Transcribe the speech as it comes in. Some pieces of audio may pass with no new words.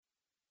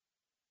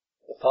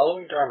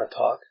following Dharma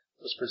talk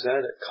was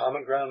presented at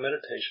Common Ground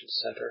Meditation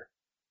Center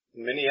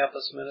in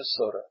Minneapolis,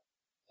 Minnesota,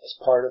 as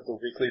part of the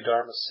weekly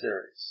Dharma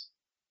series.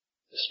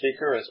 The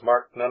speaker is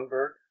Mark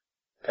Nunberg,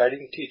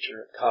 guiding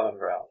teacher at Common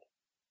Ground.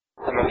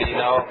 Some of you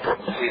know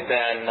we've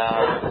been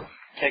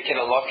taking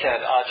a look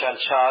at Ajahn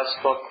Chah's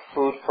book,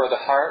 Food for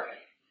the Heart.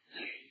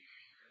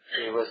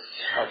 He was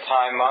a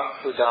Thai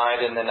monk who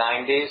died in the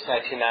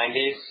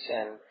 1990s,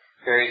 and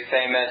very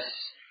famous,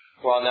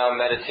 well-known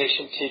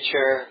meditation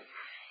teacher,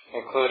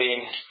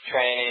 including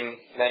training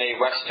many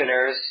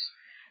Westerners,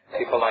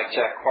 people like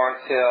Jack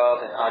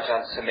Kornfield and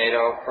Ajahn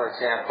Sumedho, for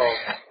example,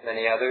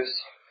 many others.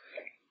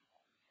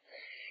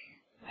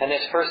 In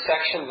this first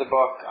section of the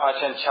book,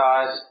 Ajahn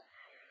Chah is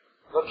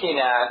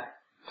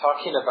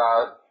talking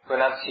about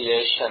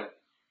renunciation.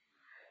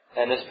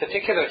 And this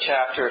particular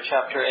chapter,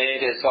 chapter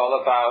 8, is all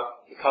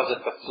about, he calls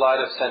it the flood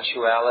of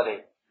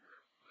sensuality.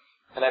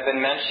 And I've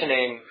been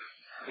mentioning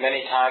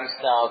many times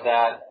now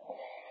that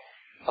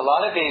a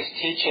lot of these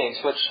teachings,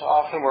 which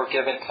often were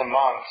given to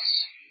monks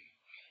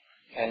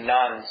and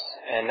nuns,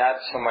 and not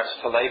so much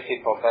to lay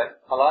people, but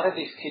a lot of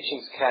these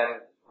teachings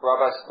can rub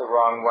us the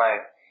wrong way,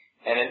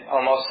 and it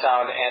almost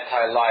sound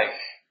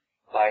anti-life,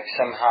 like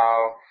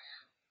somehow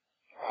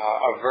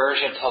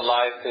aversion to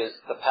life is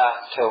the path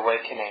to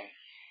awakening.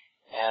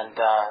 And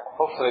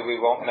hopefully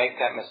we won't make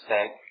that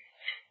mistake.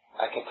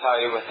 I can tell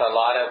you with a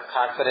lot of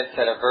confidence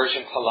that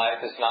aversion to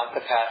life is not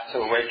the path to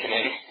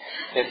awakening.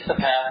 It's the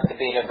path to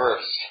being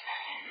averse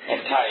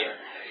and tight.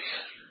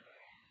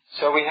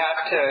 So we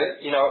have to,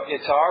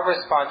 it's our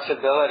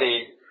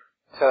responsibility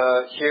to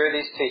hear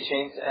these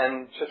teachings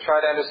and to try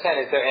to understand,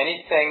 is there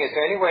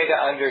any way to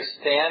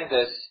understand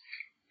this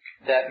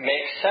that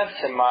makes sense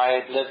in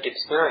my lived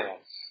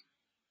experience?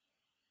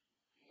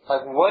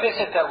 Like, what is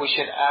it that we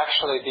should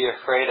actually be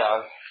afraid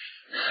of,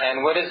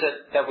 and what is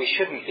it that we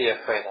shouldn't be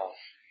afraid of?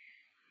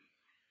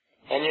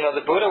 And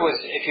the Buddha was,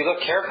 if you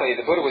look carefully,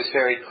 the Buddha was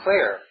very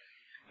clear.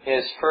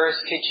 His first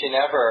teaching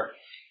ever,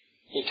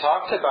 he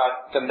talked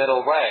about the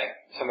middle way.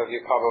 Some of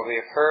you probably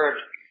have heard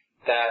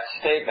that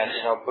statement,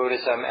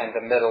 Buddhism and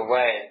the middle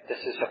way. This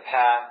is the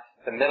path,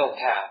 the middle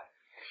path,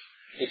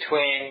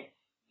 between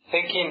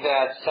thinking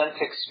that sense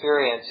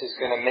experience is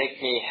going to make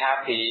me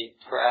happy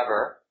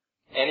forever,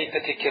 any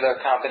particular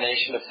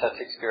combination of such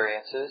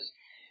experiences,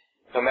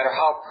 no matter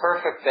how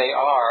perfect they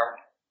are,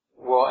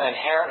 will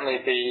inherently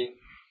be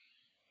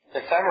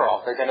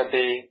ephemeral. They're going to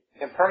be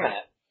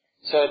impermanent.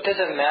 So it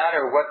doesn't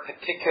matter what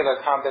particular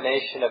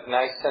combination of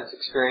nice sense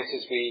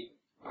experiences we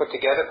put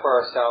together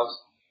for ourselves,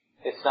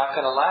 it's not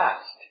going to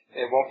last.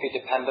 It won't be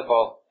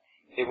dependable.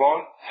 It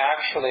won't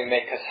actually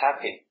make us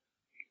happy.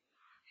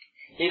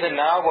 Even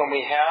now when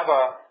we have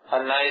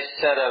a nice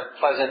set of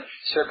pleasant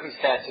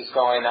circumstances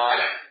going on,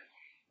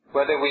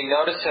 whether we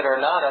notice it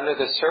or not, under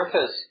the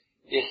surface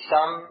is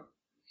some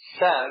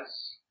sense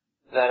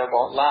that it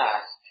won't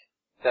last,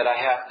 that I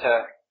have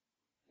to,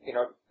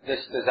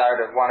 this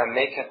desire to want to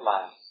make it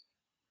last.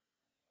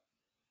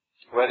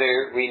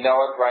 Whether we know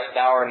it right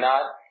now or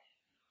not,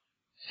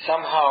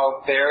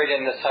 somehow buried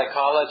in the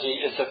psychology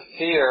is a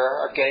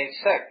fear of getting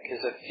sick,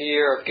 is a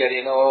fear of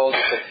getting old,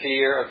 is a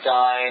fear of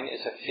dying,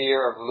 is a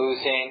fear of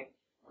losing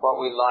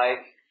what we like.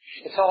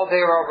 It's all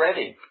there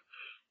already.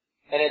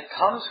 And it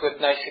comes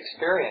with nice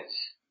experience.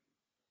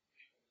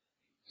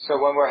 So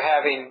when we're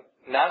having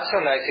not so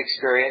nice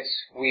experience,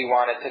 we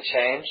want it to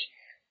change.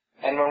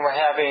 And when we're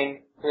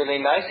having really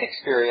nice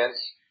experience,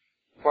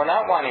 we're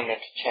not wanting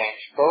it to change.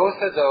 Both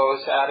of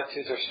those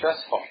attitudes are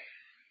stressful.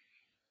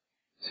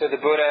 So the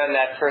Buddha in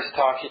that first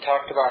talk, he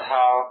talked about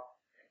how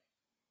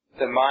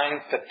the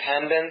mind's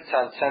dependence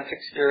on sense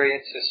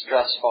experience is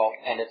stressful,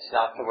 and it's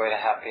not the way to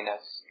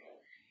happiness.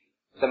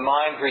 The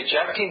mind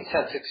rejecting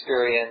sense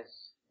experience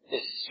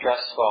is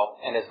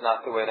stressful and is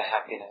not the way to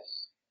happiness.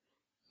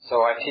 So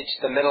I teach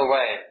the middle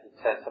way, he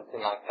said something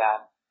like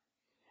that.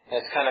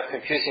 And it's kind of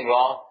confusing.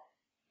 Well,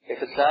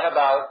 if it's not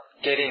about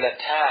getting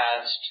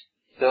attached,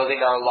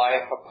 building our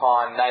life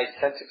upon nice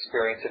sense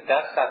experience, if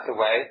that's not the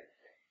way,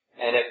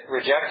 and if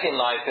rejecting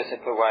life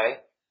isn't the way,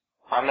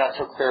 I'm not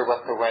so clear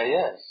what the way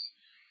is.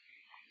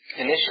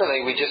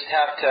 Initially, we just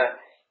have to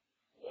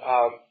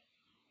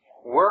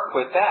work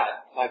with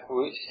that. Like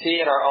we see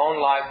in our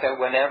own life that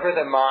whenever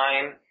the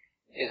mind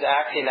is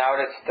acting out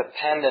its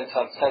dependence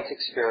on sense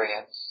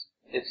experience,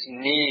 its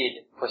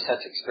need for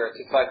sense experience,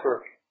 it's like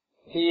we're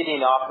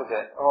feeding off of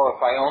it. Oh,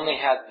 if I only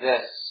had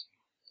this,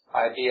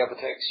 I'd be able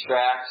to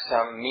extract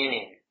some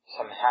meaning,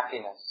 some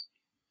happiness.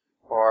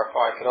 Or if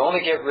I could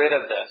only get rid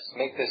of this,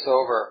 make this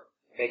over,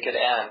 make it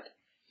end,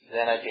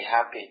 then I'd be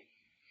happy.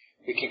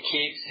 We can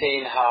keep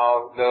seeing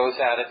how those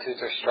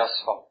attitudes are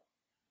stressful.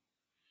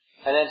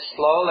 And then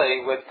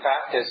slowly, with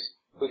practice,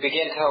 we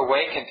begin to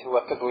awaken to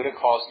what the Buddha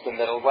calls the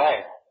middle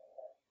way.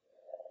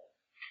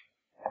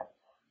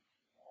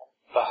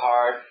 The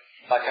heart,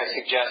 like I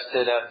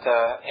suggested at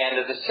the end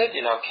of the sit,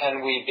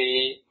 can we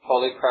be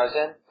fully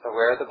present,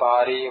 aware of the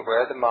body,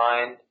 aware of the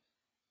mind,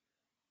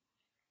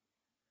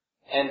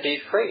 and be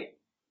free?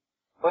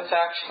 What's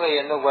actually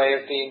in the way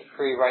of being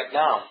free right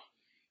now?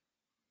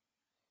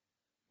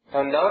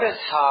 Now notice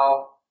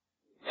how,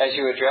 as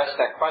you address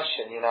that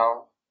question,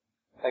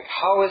 like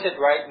how is it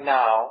right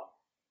now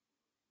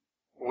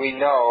we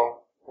know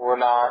we're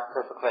not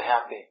perfectly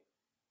happy?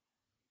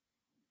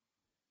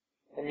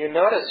 And you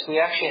notice we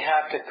actually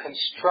have to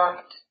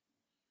construct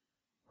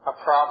a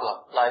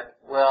problem, like,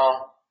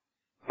 well,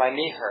 my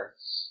knee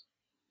hurts.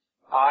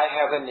 I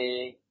have a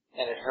knee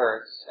and it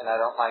hurts and I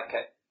don't like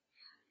it.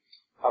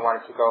 I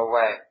want it to go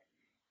away.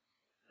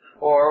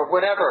 Or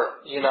whatever,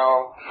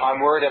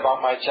 I'm worried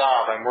about my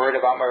job, I'm worried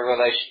about my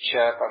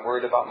relationship, I'm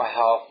worried about my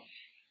health.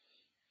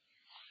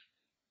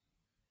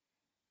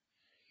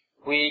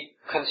 We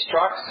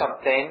construct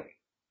something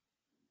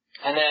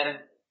and then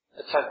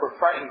it's like we're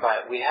frightened by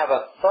it. We have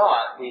a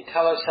thought, we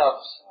tell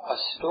ourselves a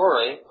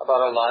story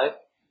about our life,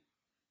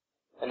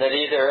 and that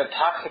either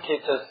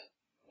intoxicates us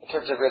in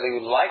terms of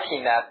really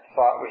liking that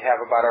thought we have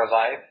about our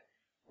life,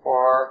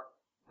 or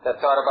that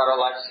thought about our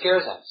life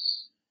scares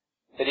us.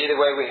 But either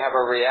way we have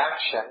a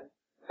reaction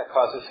that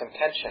causes some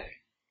tension.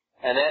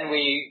 And then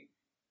we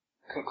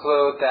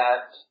conclude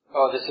that,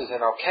 this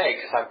isn't okay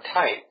because I'm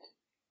tight.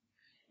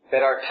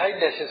 That our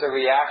tightness is a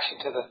reaction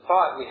to the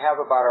thought we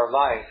have about our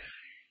life.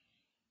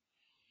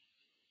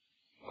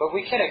 But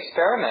we can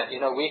experiment,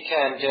 we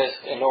can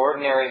just, in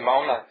ordinary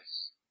moments.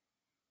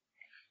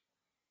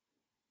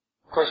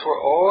 Of course,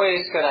 we're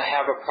always going to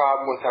have a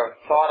problem with our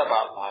thought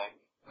about life.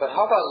 But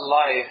how about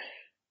life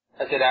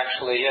as it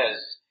actually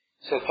is?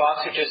 So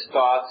thoughts are just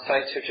thoughts,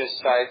 sights are just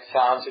sights,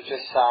 sounds are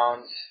just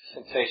sounds,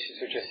 sensations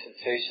are just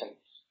sensations.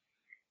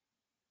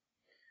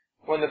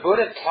 When the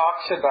Buddha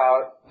talks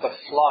about the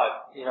flood,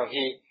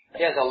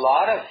 he has a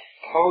lot of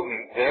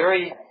potent,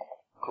 very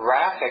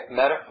graphic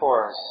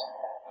metaphors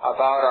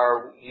about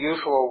our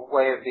usual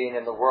way of being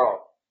in the world.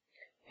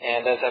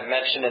 And as I've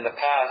mentioned in the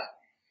past,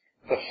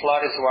 the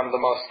flood is one of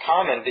the most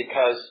common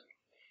because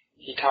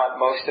he taught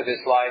most of his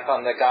life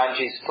on the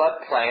Ganges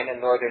floodplain in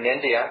northern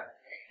India,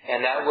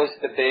 and that was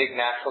the big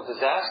natural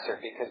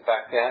disaster because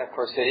back then, of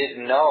course, they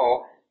didn't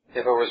know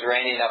if it was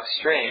raining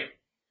upstream,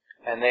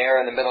 and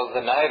there in the middle of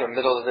the night or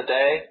middle of the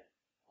day,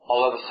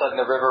 all of a sudden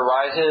the river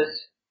rises,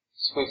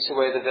 sweeps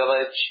away the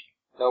village,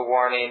 no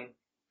warning.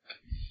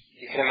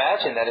 You can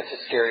imagine that it's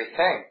a scary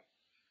thing.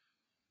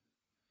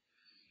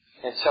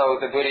 And so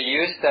the Buddha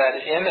used that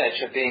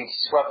image of being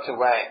swept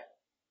away.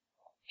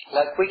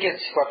 Like we get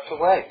swept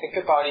away.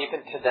 Think about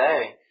even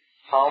today,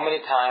 how many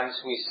times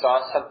we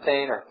saw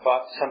something or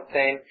thought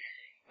something,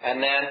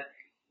 and then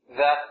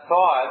that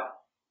thought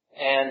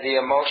and the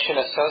emotion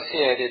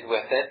associated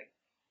with it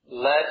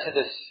led to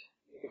this,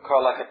 we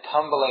call like a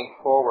tumbling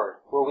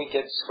forward, where we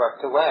get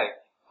swept away.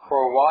 For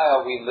a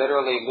while, we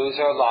literally lose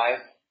our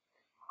life.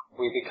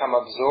 We become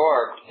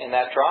absorbed in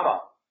that drama.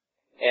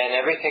 And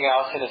everything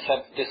else, in a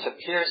sense,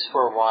 disappears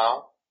for a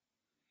while.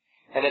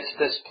 And it's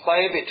this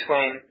play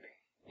between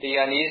the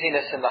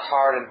uneasiness in the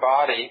heart and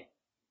body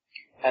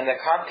and the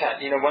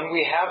content. When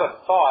we have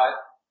a thought,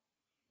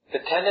 the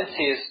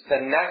tendency is the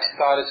next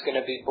thought is going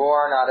to be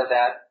born out of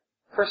that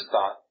first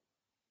thought.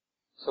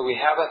 So we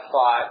have a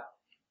thought,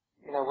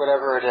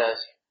 whatever it is,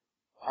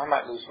 I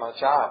might lose my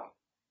job.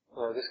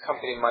 This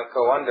company might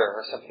go under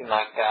or something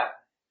like that.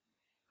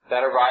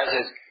 That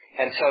arises.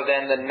 And so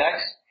then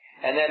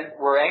and then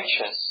we're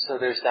anxious. So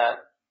there's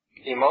that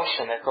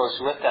emotion that goes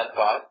with that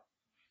thought.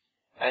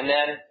 And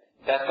then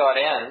that thought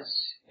ends.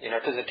 It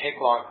doesn't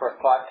take long for a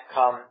thought to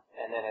come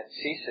and then it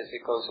ceases,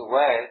 it goes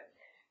away.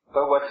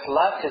 But what's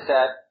left is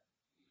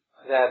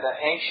the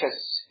anxious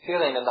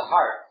feeling in the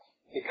heart.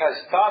 Because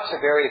thoughts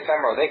are very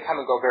ephemeral. They come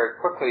and go very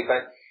quickly,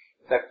 but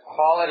the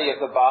quality of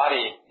the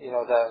body,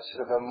 the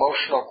sort of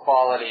emotional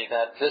quality,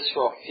 that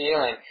visceral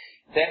feeling,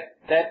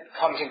 that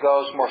comes and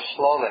goes more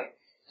slowly.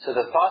 So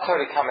the thoughts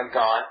already come and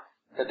gone,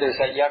 but there's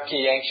that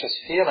yucky, anxious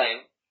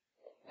feeling.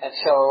 And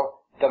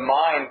so the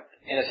mind,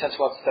 in a sense,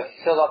 wants to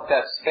fill up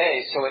that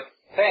space, so it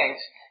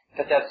thinks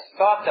that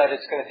thought that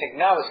it's going to think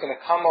now is going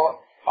to come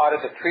out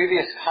of the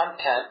previous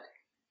content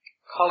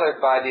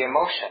colored by the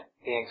emotion,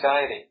 the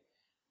anxiety.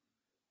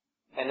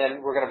 And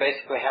then we're going to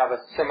basically have a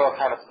similar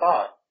kind of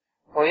thought.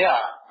 Well, yeah,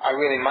 I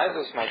really might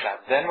lose my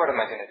job. Then what am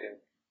I going to do?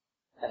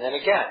 And then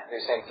again,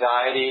 there's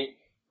anxiety,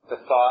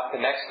 the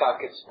next thought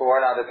gets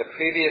born out of the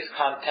previous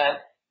content,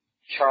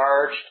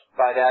 charged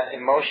by that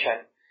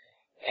emotion.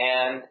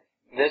 And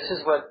this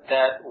is what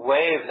that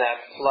wave, that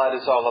flood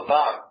is all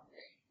about.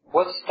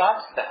 What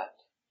stops that?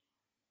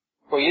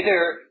 Well,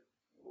 either,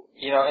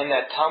 in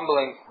that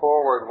tumbling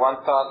forward,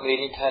 one thought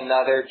leading to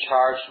another,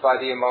 charged by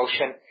the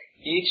emotion,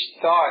 each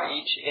thought,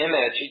 each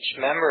image, each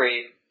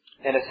memory,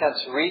 in a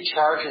sense,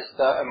 recharges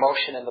the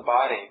emotion in the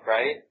body,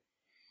 right?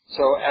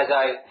 So as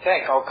I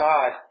think, oh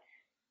God,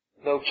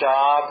 no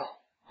job,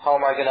 how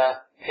am I going to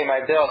pay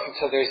my bills? And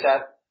so there's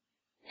that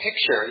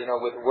picture,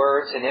 with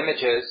words and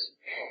images.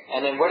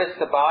 And then what does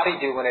the body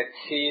do when it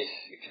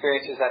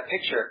experiences that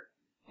picture?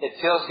 It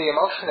feels the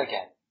emotion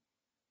again.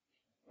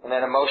 And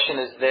that emotion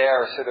is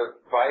there, sort of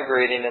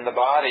vibrating in the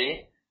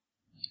body,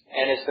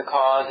 and is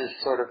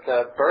sort of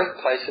the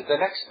birthplace of the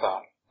next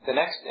thought, the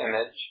next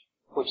image,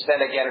 which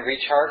then again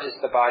recharges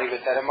the body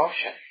with that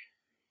emotion.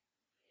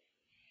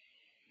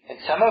 And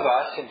some of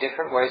us, in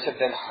different ways, have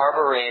been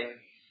harboring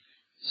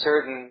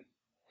certain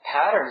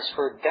patterns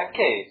for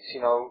decades,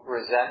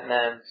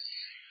 resentments,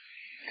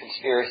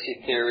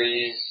 conspiracy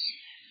theories,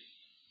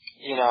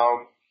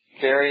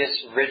 various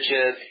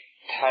rigid,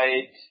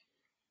 tight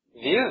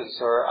views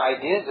or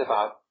ideas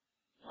about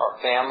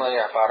our family,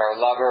 about our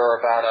lover,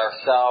 about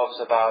ourselves,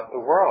 about the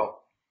world.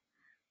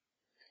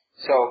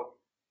 So,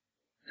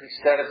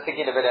 instead of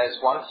thinking of it as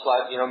one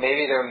flood,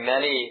 maybe there are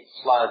many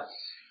floods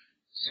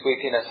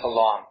sweeping us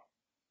along.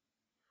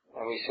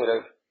 And we sort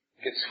of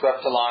get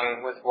swept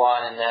along with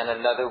one, and then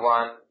another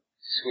one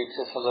sweeps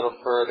us a little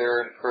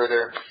further and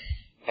further.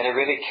 And it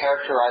really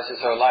characterizes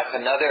our life.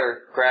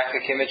 Another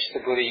graphic image the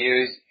Buddha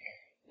used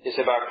is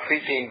about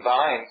creeping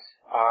vines.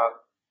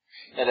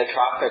 In the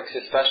tropics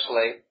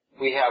especially,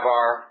 we have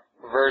our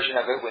version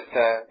of it with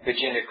the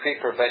Virginia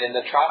creeper, but in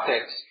the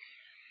tropics,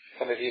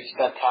 some of you have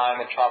spent time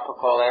in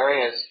tropical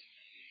areas,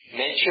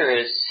 nature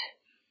is,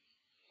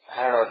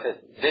 I don't know if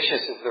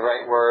vicious is the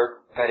right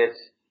word, but it's,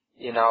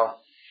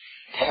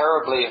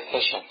 terribly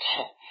efficient.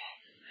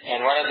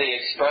 And one of the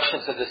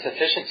expressions of this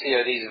efficiency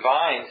are these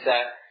vines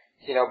that,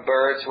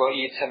 birds will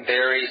eat some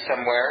berries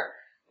somewhere,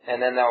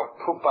 and then they'll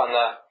poop on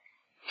the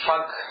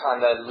trunk, on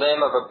the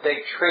limb of a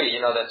big tree,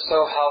 that's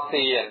so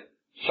healthy and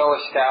so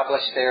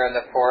established there in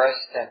the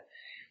forest,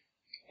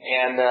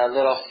 and the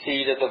little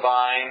seed of the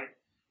vine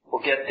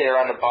will get there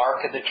on the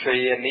bark of the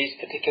tree, and these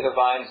particular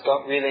vines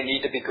don't really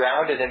need to be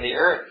grounded in the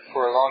earth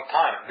for a long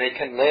time. They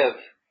can live,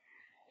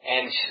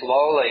 and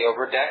slowly,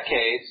 over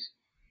decades,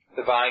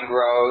 the vine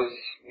grows,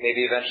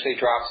 maybe eventually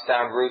drops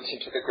down roots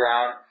into the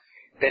ground,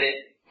 but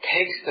it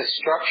takes the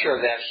structure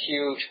of that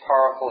huge,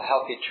 powerful,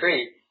 healthy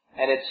tree,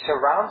 and it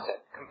surrounds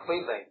it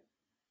completely.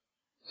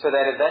 So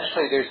that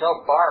eventually there's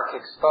no bark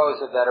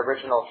exposed of that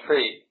original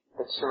tree,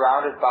 but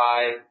surrounded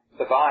by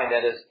the vine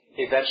that has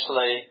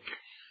eventually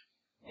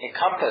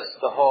encompassed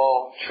the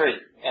whole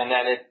tree. And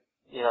then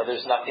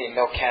there's nothing,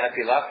 no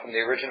canopy left from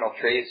the original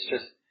tree. It's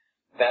just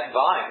that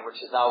vine, which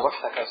now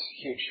looks like a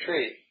huge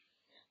tree.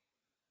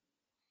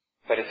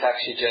 But it's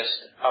actually just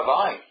a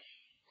vine.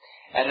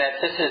 And that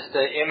this is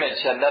the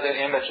image, another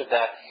image of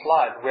that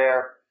flood,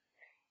 where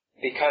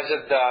because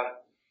of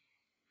the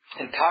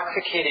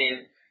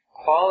intoxicating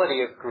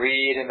quality of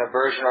greed and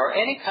aversion or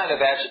any kind of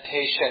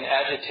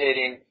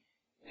agitating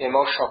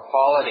emotional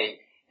quality,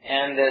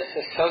 and this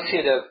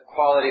associative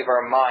quality of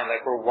our mind,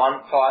 like where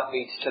one thought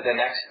leads to the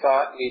next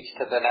thought, leads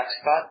to the next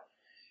thought,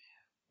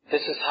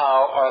 this is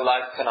how our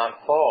life can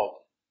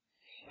unfold.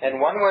 And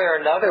one way or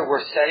another,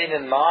 we're setting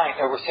in motion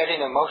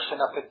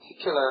a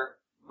particular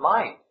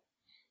mind.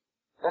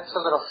 That's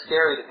a little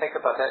scary to think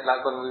about that.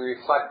 Like when we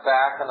reflect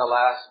back on the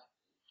last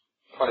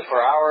 24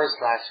 hours,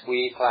 last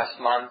week, last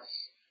month,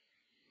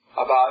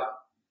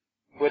 about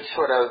what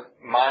sort of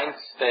mind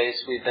space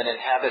we've been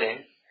inhabiting,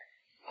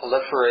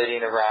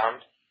 proliferating around,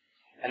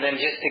 and then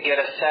just to get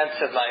a sense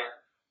of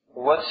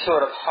what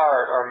sort of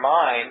heart or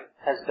mind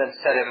has been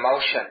set in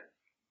motion,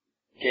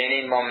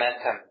 gaining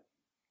momentum.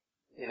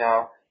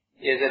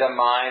 Is it a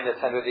mind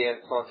that's under the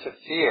influence of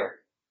fear?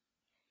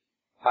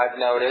 I've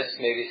noticed,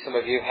 maybe some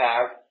of you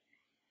have,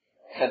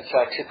 since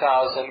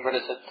 2000,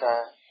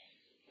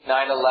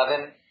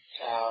 9/11,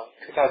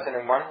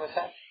 2001 was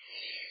that?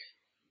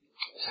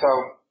 So,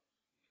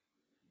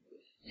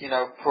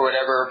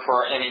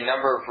 for any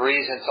number of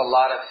reasons, a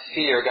lot of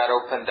fear got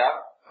opened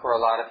up for a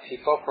lot of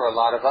people, for a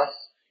lot of us.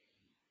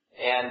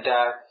 And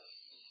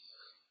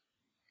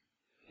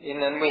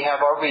then we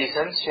have our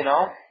reasons,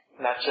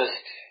 not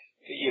just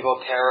the evil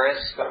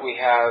terrorists, but we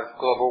have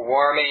global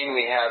warming,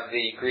 we have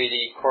the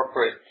greedy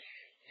corporate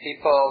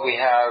people, we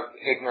have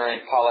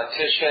ignorant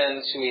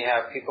politicians, we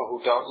have people who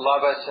don't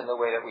love us in the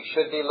way that we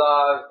should be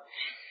loved,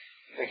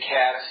 the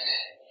cats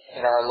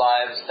in our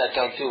lives that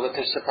don't do what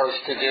they're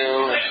supposed to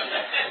do,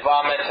 and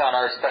vomit on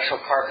our special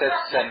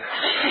carpets, and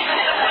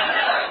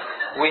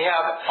we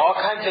have all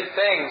kinds of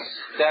things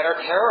that are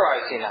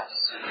terrorizing us.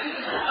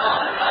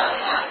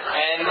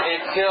 And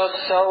it feels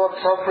so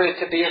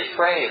appropriate to be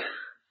afraid.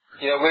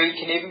 We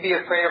can even be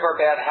afraid of our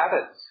bad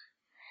habits.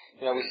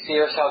 We see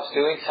ourselves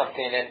doing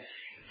something and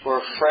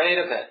we're afraid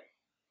of it.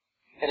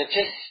 And it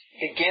just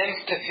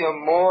begins to feel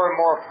more and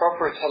more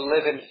appropriate to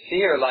live in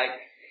fear,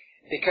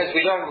 because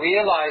we don't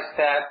realize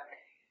that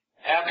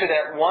after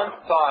that one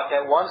thought,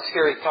 that one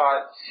scary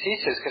thought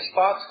ceases, because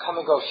thoughts come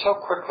and go so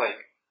quickly.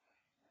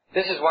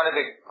 This is one of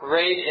the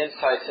great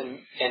insights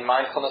in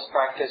mindfulness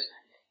practice,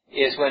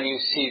 is when you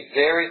see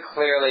very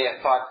clearly a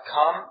thought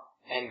come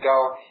and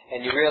go,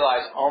 and you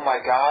realize, oh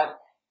my God,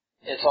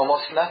 it's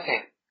almost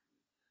nothing.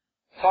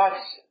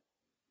 Thoughts,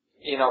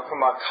 from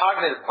a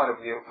cognitive point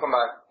of view, from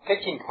a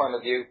thinking point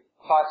of view,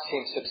 thoughts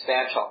seem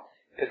substantial.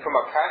 But from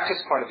a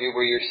practice point of view,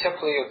 where you're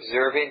simply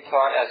observing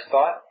thought as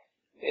thought,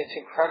 it's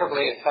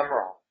incredibly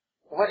ephemeral.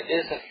 What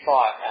is a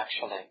thought,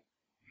 actually?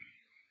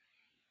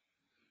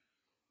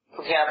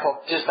 For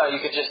example, just now you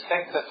could just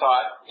think the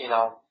thought,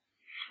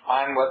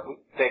 I'm what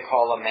they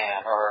call a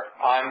man, or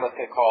I'm what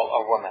they call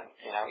a woman.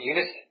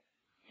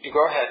 You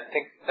go ahead,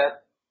 think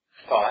that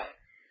thought.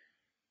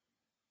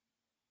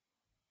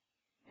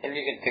 And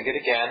you can think it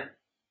again.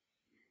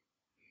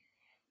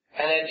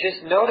 And then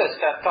just notice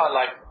that thought,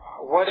 like,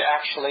 what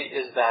actually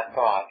is that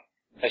thought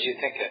as you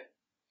think it?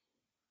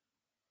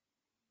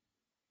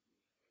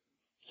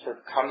 Sort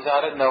of comes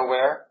out of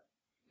nowhere,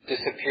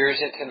 disappears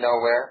into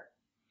nowhere,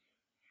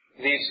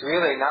 leaves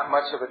really not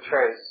much of a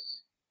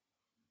trace.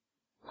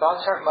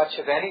 Thoughts aren't much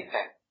of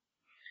anything.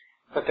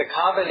 But the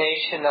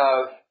combination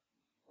of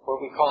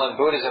what we call in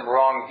Buddhism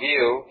wrong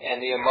view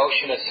and the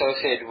emotion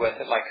associated with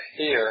it, like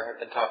fear, I've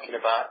been talking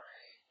about,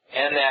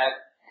 and that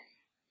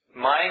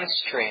mind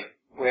stream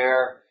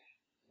where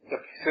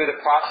through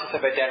the process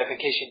of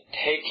identification,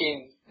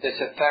 taking this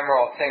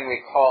ephemeral thing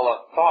we call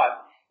a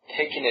thought,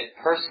 taking it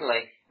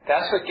personally,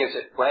 that's what gives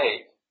it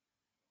weight.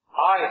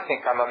 I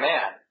think I'm a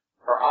man,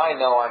 or I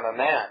know I'm a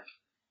man.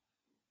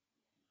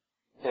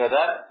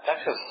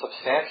 That feels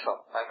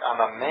substantial, like I'm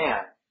a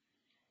man.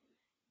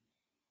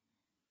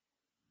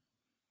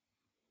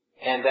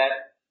 And that,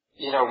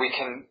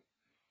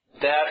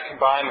 that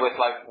combined with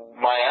like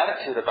my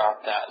attitude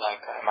about that,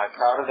 like am I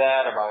proud of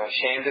that, am I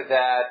ashamed of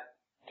that,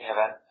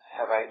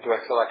 do I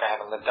feel like I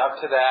haven't lived up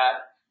to that,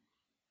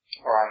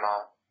 or I'm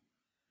a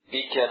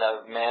beacon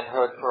of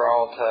manhood for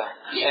all to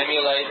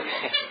emulate.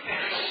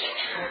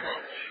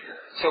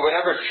 So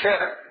whatever trip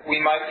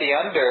we might be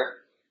under,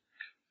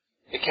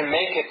 it can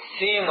make it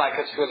seem like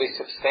it's really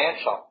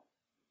substantial.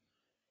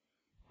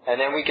 And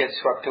then we get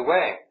swept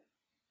away.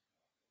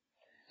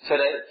 So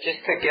that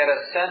just to get a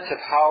sense of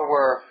how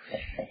we're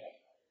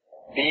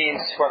being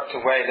swept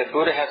away, the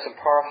Buddha has some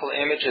powerful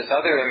images,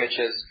 other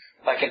images,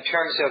 like in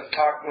terms of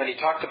when he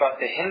talked about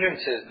the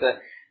hindrances,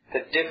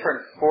 the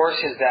different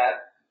forces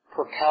that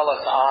propel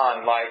us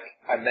on, like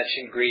I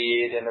mentioned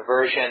greed and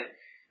aversion,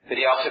 but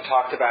he also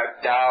talked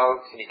about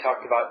doubt, and he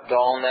talked about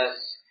dullness,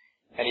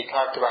 and he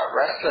talked about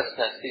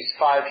restlessness, these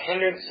 5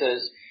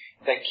 hindrances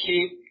that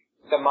keep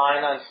the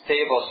mind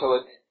unstable,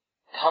 so it's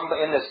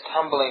in this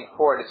tumbling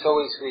forward, it's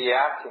always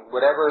reacting.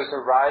 Whatever is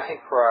arising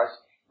for us,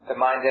 the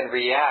mind then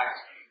reacts,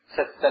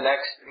 sets the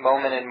next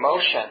moment in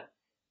motion,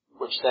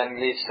 which then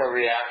leads to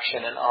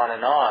reaction and on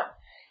and on.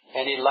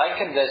 And he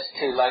likened this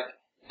to like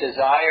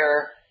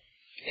desire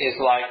is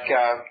like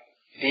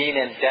being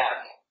in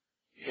debt.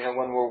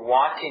 When we're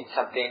wanting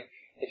something,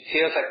 it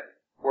feels like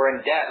we're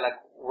in debt, like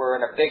we're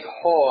in a big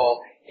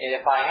hole, and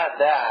if I had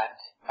that,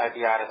 I'd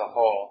be out of the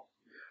hole.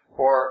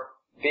 Or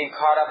being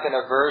caught up in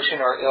aversion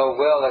or ill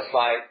will is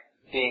like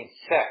being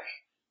sick,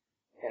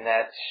 and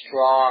that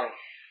strong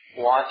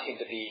wanting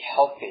to be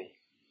healthy.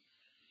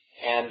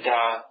 And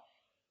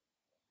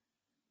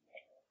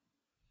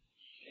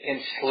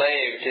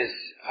enslaved is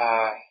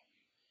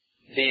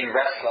being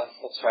restless,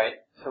 that's right.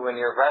 So when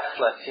you're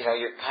restless,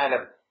 you're kind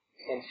of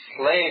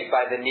enslaved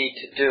by the need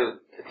to do,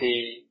 to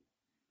be,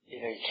 you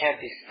can't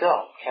be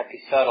still, can't be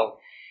settled.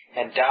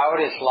 And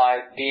doubt is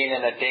like being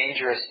in a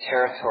dangerous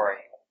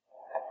territory.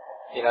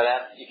 We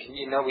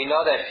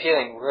know that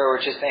feeling where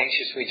we're just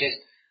anxious, we just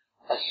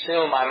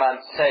assume I'm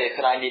unsafe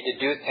and I need to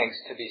do things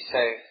to be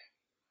safe.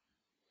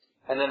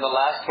 And then the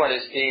last one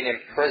is being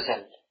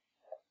imprisoned.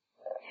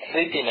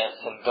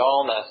 Sleepiness and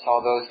dullness,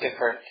 all those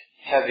different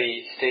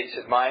heavy states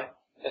of mind,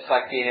 it's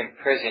like being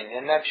imprisoned.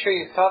 And I'm sure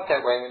you've felt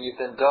that way when you've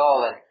been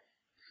dull, and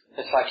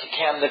it's like you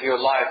can't live your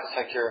life, it's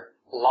like you're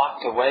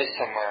locked away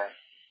somewhere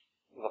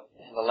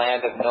in the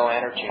land of no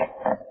energy.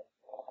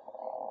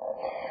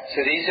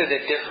 So these are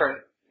the different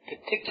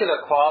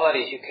particular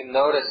qualities you can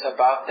notice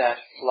about that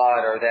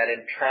flood or that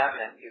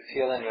entrapment you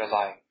feel in your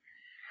life.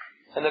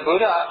 And the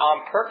Buddha,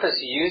 on purpose,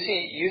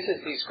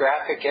 uses these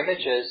graphic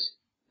images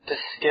to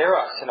scare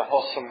us in a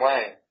wholesome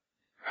way.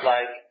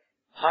 Like,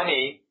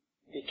 honey,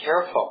 be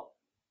careful.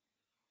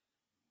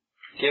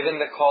 Given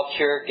the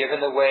culture, given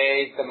the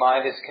way the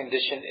mind is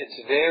conditioned,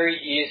 it's very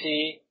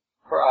easy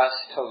for us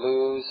to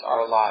lose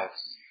our lives,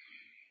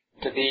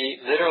 to be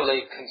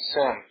literally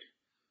consumed.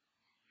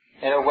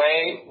 In a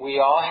way, we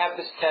all have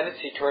this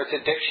tendency towards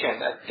addiction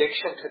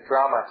to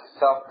drama, to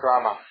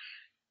self-drama.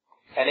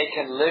 And it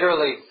can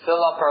literally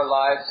fill up our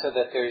lives so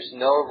that there's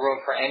no room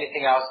for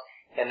anything else.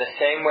 In the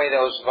same way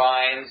those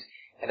vines,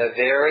 in a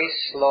very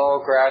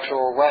slow,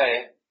 gradual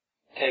way,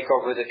 take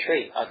over the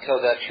tree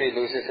until that tree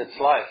loses its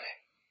life.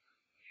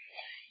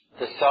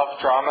 The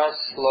self-dramas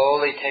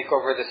slowly take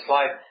over this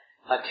life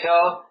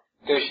until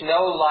there's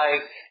no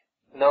life,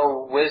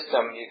 no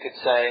wisdom, you could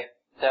say,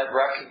 that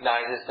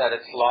recognizes that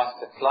it's lost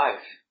its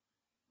life.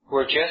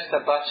 We're just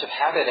a bunch of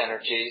habit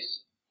energies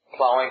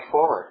plowing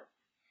forward.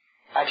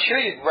 I'm sure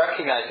you've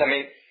recognized,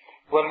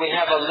 when we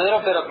have a little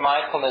bit of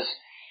mindfulness,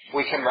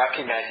 we can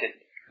recognize it.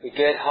 We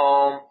get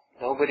home,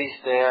 nobody's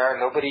there,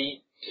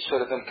 nobody to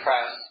sort of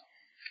impress,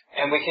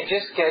 and we can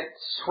just get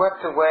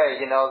swept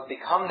away,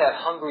 become that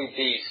hungry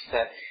beast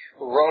that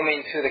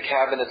roaming through the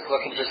cabinets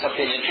looking for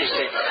something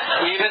interesting.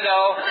 Even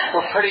though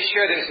we're pretty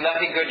sure there's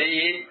nothing good to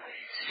eat,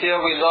 still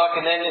we look,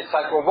 and then it's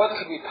like, well, what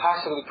could we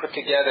possibly put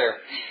together?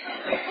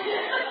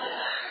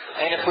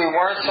 And if we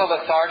weren't so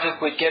lethargic,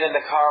 we'd get in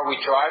the car,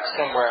 we'd drive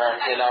somewhere,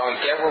 and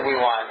get what we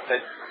want. But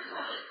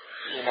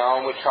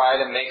and we try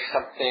to make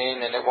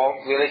something and it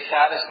won't really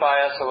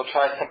satisfy us, so we'll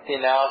try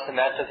something else, and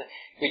that doesn't.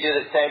 We do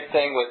the same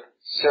thing with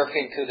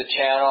surfing through the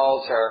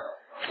channels or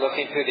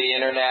looking through the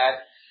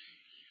internet,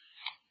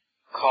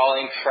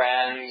 calling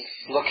friends,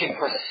 looking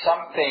for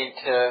something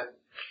to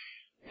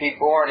be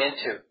born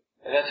into.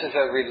 And this is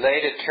a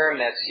related term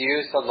that's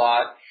used a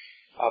lot,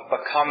 of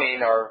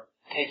becoming or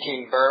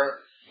taking birth.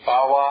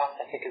 Bhava,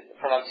 I think is the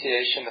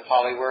pronunciation, the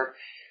Pali word.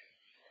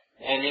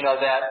 And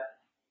that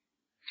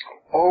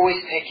always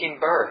taking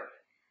birth.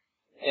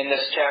 In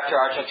this chapter,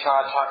 Ajahn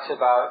Chah talks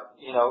about,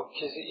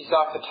 he's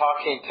often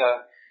talking to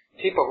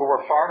people who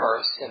were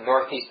farmers in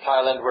northeast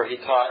Thailand where he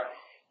taught,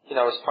 it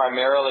was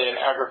primarily an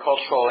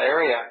agricultural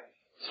area,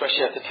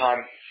 especially at the time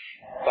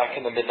back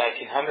in the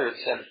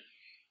mid-1900s, and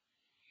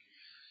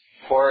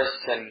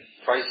forests and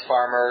rice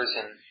farmers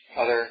and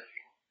other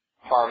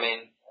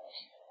farming.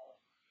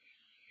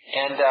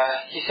 And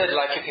he said,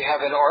 like, if you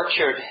have an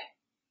orchard,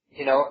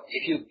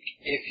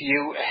 if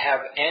you have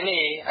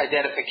any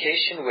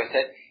identification with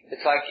it,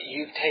 it's like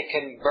you've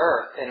taken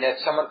birth. And if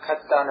someone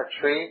cuts down a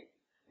tree,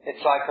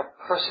 it's like a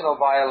personal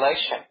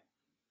violation.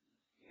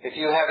 If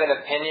you have an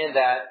opinion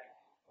that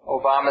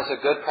Obama's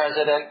a good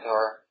president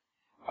or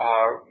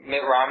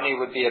Mitt Romney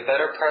would be a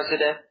better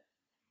president,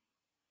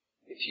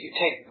 if you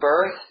take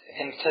birth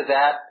into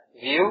that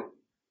view,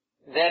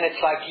 then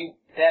it's like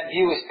that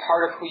view is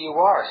part of who you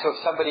are. So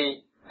if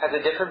somebody has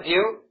a different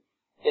view,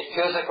 it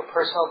feels like a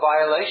personal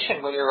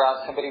violation when you're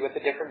around somebody with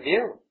a different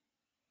view.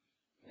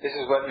 This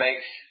is what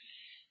makes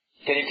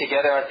getting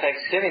together on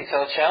Thanksgiving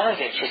so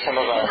challenging for some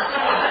of us.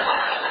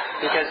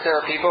 Because there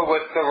are people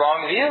with the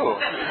wrong view,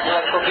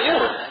 political view.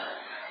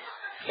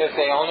 If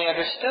they only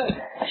understood.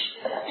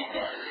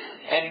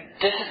 And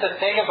this is the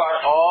thing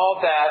about all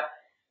that,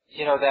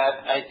 that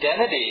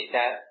identity,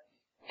 that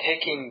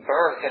taking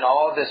birth in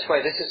all this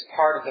way. This is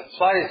part of the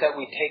flood, is that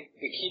we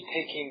keep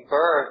taking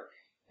birth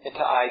into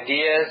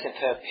ideas,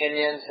 into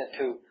opinions,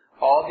 into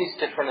all these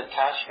different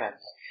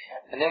attachments.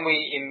 And then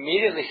we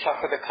immediately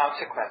suffer the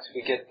consequence.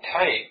 We get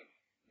tight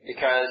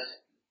because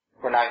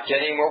we're not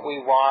getting what we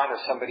want, or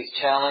somebody's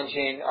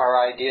challenging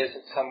our ideas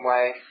in some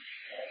way.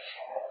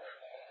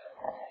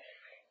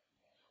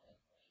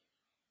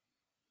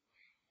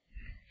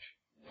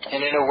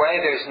 And in a way,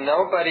 there's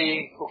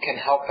nobody who can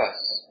help us.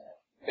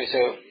 There's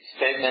a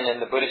statement in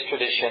the Buddhist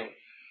tradition,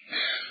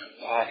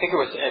 I think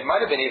it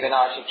might have been even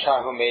Ajahn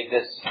Chah who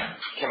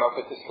came up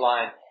with this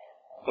line.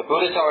 The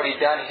Buddha's already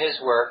done his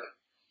work,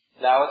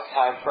 now it's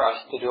time for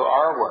us to do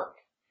our work.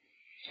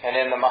 And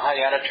in the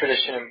Mahayana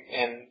tradition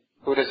in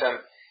Buddhism,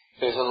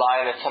 there's a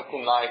line that's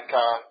something like,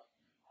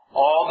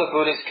 all the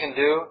Buddhas can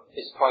do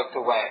is point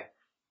the way.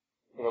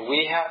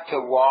 We have to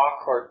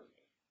walk or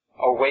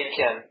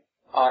awaken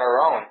on our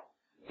own.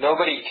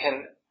 Nobody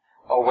can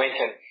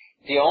awaken.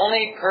 The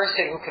only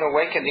person who can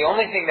awaken, the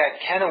only thing that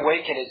can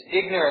awaken is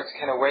ignorance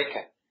can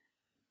awaken.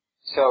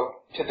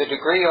 So, to the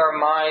degree our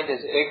mind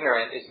is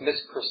ignorant, is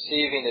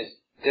misperceiving, is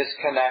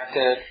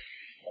disconnected,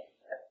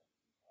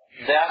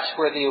 that's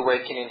where the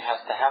awakening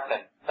has to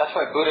happen. That's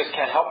why Buddhists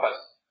can't help us,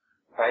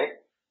 right?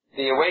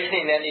 The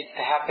awakening that needs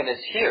to happen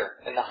is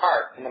here, in the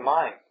heart, in the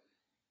mind.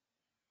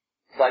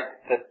 It's like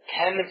the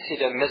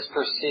tendency to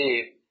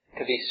misperceive,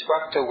 to be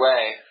swept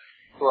away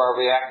through our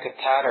reactive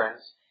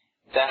patterns,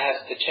 that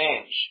has to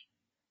change.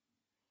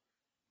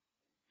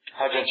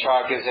 Ajahn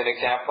Chah gives an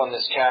example in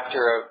this chapter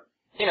of,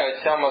 it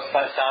almost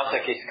sounds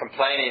like he's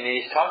complaining.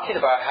 He's talking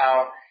about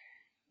how,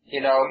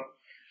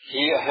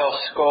 he'll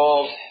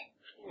scold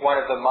one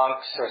of the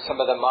monks or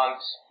some of the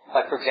monks.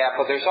 Like, for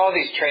example, there's all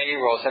these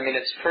training rules. I mean,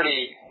 it's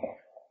pretty,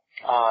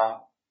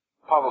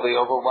 probably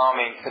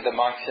overwhelming for the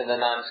monks and the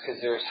nuns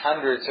because there's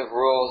hundreds of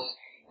rules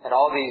and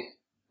all these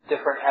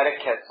different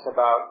etiquettes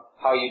about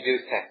how you do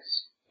things.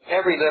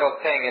 Every little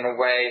thing, in a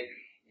way,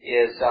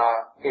 is,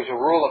 there's a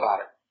rule about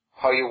it.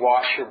 How you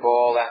wash your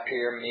bowl after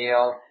your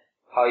meal,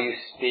 how you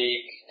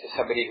speak to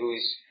somebody who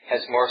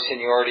has more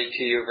seniority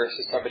to you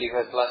versus somebody who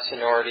has less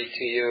seniority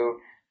to you,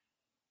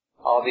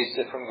 all these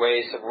different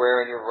ways of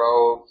wearing your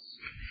robes.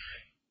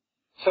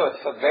 So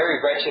it's a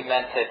very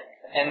regimented,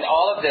 and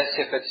all of this,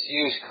 if it's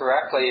used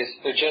correctly,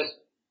 they're just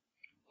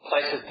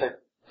places to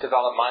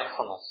develop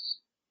mindfulness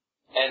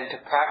and to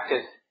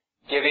practice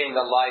giving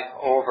the life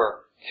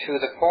over to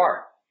the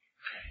form.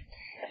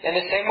 In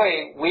the same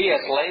way, we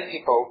as lay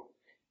people,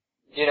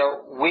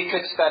 we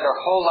could spend our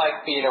whole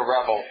life being a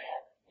rebel,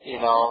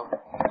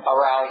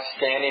 around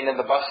standing in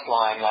the bus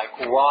line,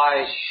 like,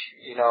 why,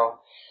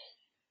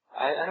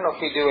 I don't know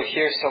if we do it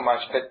here so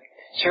much, but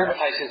certain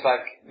places,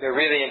 like, they're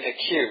really into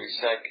queues,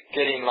 like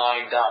getting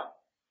lined up.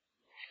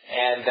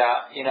 And,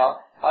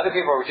 other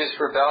people are just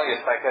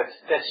rebellious, like,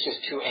 that's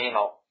just too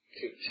anal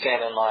to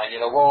stand in line,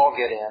 we'll all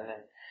get in.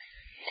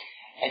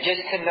 And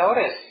just to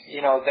notice,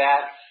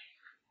 that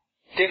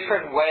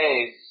different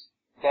ways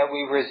that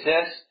we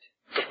resist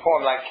the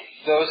form, like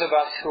those of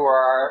us who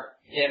are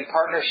in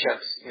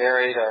partnerships,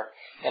 married or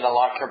in a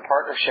long-term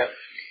partnership,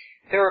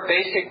 there are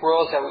basic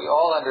rules that we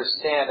all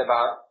understand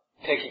about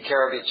taking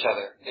care of each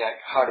other, like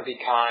how to be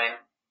kind,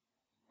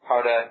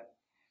 how to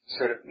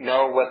sort of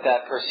know what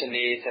that person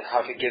needs and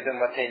how to give them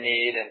what they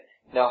need and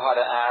know how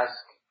to ask.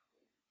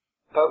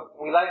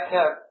 But we like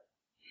to,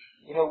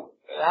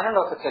 I don't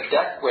know if it's a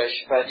death wish,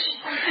 but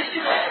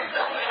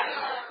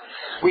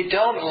we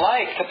don't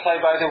like to play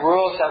by the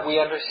rules that we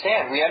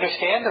understand. We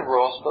understand the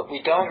rules, but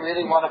we don't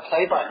really want to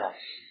play by them.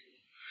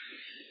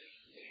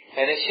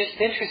 And it's just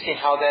interesting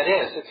how that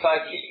is. It's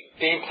like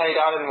being played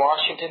out in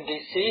Washington,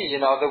 D.C.,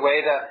 the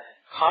way the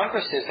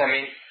Congress is. I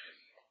mean,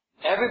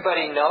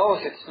 everybody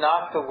knows it's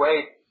not the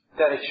way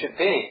that it should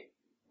be,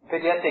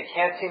 but yet they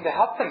can't seem to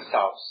help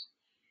themselves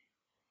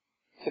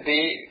to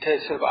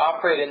sort of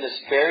operate in this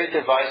very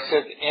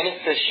divisive,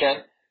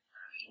 inefficient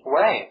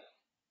way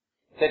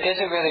that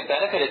doesn't really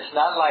benefit. It's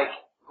not like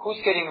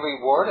who's getting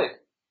rewarded.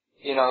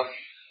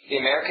 The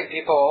American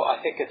people,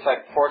 I think it's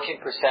like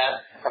 14%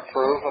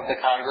 approve of the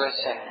Congress,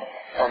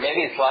 or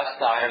maybe it's less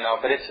now, I don't know,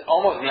 but it's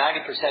almost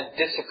 90%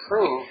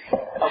 disapprove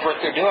of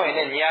what they're doing,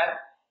 and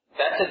yet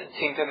that doesn't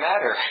seem to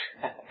matter.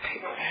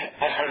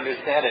 I don't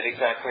understand it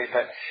exactly,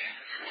 but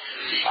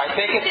I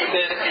think it's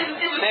this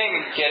thing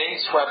getting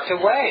swept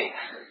away.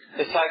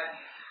 It's like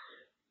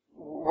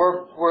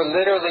we're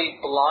literally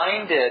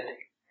blinded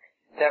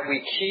that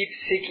we keep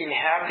seeking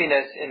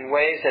happiness in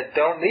ways that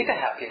don't lead to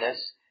happiness,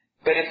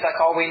 but it's like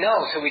all we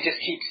know, so we just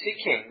keep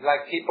seeking.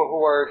 Like people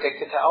who are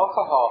addicted to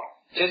alcohol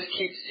just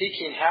keep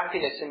seeking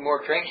happiness in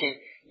more drinking,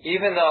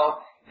 even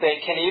though they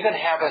can even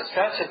have a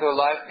sense of their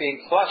life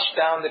being flushed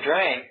down the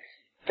drain,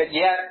 but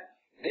yet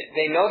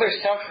they know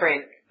they're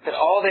suffering, that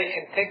all they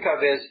can think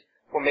of is,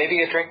 well,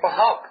 maybe a drink will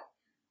help.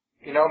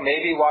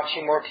 Maybe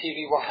watching more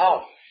TV will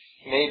help.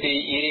 Maybe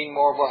eating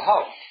more will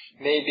help.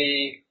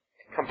 Maybe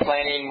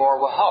complaining more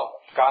will help.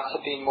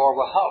 Gossiping more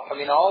will help. I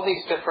mean, all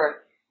these different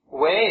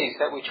ways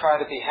that we try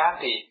to be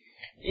happy,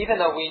 even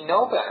though we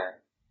know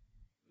better.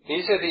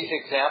 These are these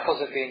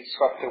examples of being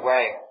swept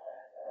away,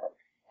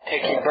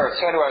 taking birth.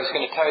 So anyway, I was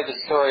going to tell you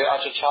the story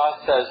Ajahn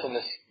Chah says in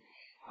this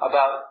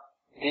about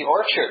the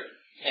orchard,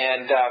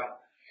 and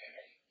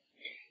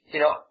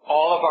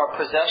all of our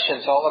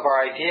possessions, all of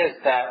our ideas,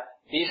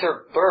 that these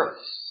are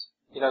births,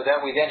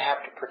 that we then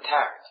have to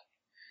protect.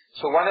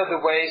 So one of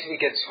the ways we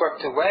get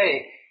swept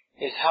away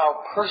is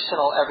how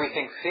personal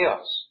everything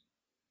feels.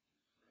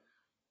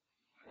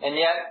 And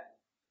yet,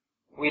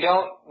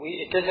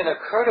 it doesn't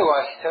occur to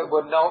us that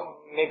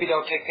maybe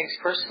don't take things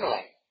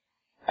personally.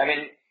 I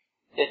mean,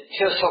 it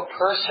feels so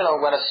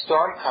personal when a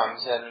storm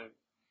comes and,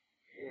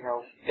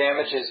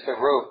 damages the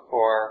roof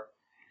or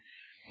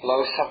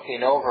blows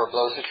something over,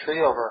 blows a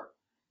tree over.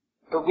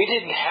 But we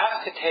didn't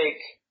have to take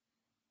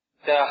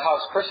the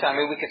house personally. I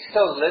mean, we could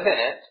still live in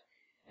it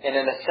and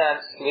in a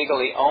sense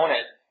legally own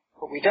it,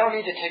 but we don't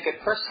need to take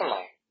it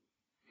personally.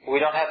 We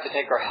don't have to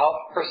take our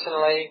health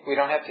personally. We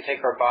don't have to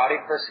take our body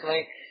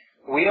personally.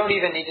 We don't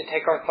even need to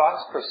take our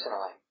thoughts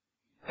personally.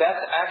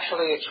 That's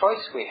actually a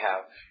choice we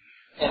have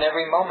in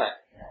every moment.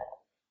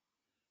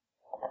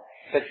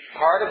 But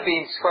part of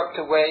being swept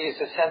away is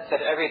the sense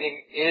that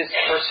everything is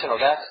personal.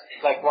 That's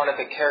like one of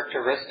the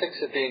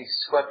characteristics of being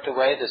swept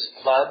away, this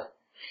flood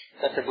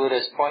that the Buddha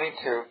is pointing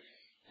to,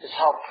 is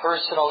how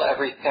personal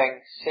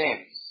everything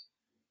seems.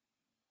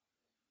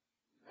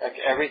 Like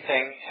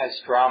everything has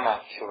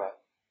drama to it.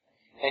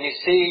 And you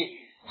see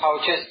how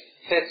it just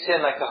fits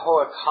in, like the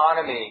whole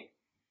economy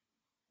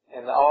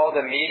and all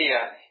the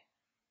media,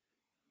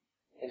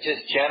 and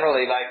just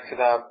generally like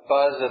the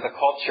buzz of the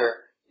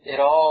culture, it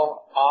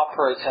all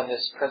operates on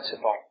this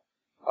principle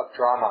of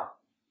drama,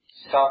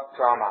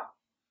 self-drama.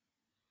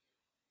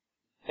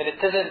 And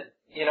it doesn't,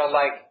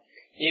 like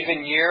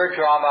even your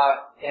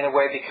drama in a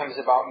way becomes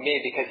about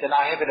me, because then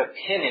I have an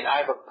opinion,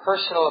 I have a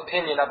personal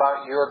opinion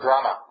about your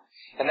drama.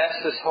 And that's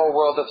this whole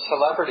world of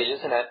celebrity,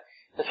 isn't it?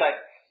 It's like,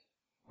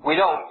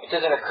 it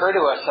doesn't occur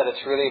to us that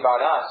it's really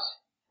about us.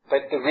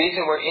 But the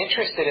reason we're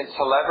interested in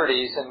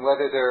celebrities and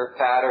whether they're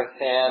fat or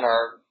thin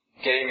or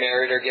getting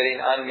married or getting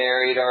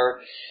unmarried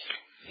or,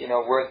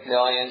 worth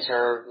millions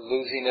or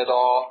losing it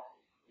all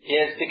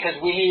is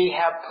because we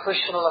have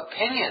personal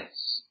opinions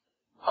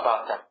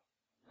about them.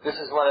 This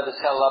is one of the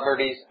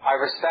celebrities I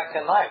respect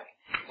and like.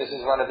 This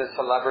is one of the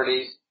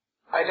celebrities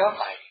I don't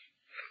like.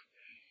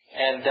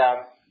 And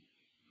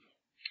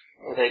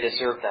they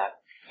deserve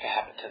that to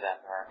happen to them.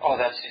 Or,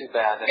 that's too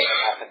bad that it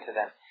happened to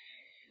them.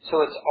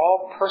 So it's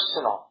all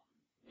personal,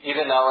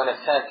 even though in a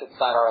sense it's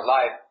not our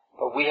life,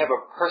 but we have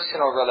a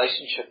personal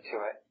relationship to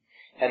it.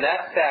 And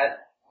that's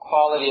that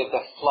quality of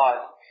the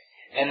flood.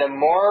 And the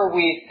more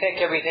we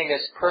think everything is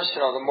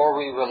personal, the more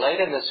we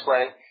relate in this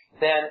way,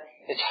 then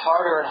it's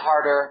harder and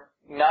harder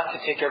not to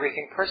take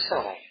everything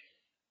personally.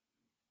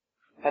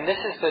 And this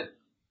is the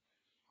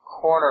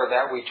corner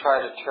that we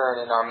try to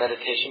turn in our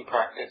meditation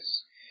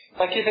practice.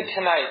 Like even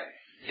tonight,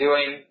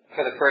 doing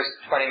for the first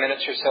 20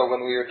 minutes or so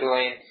when we were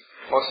doing,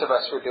 most of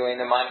us were doing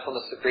the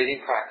mindfulness of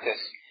breathing practice,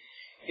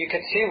 you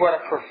can see what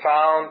a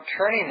profound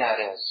turning that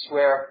is,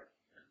 where,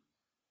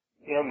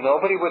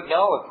 nobody would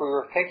know if we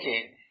were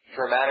thinking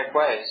dramatic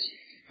ways.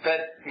 But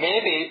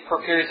maybe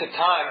for periods of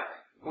time,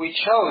 we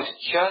chose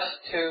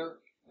just to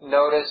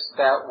notice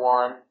that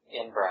one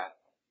in-breath.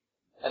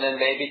 And then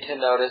maybe to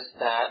notice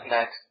that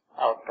next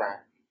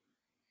out-breath.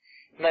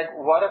 Like,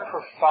 what a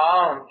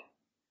profound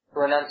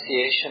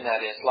renunciation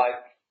that is. Like,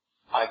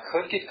 I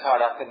could get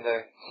caught up in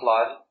the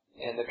flood,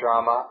 in the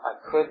drama. I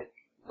could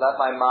let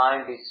my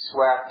mind be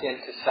swept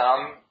into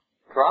some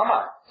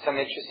drama, some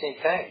interesting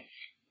thing.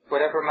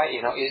 Whatever it might,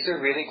 is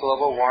there really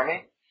global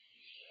warming?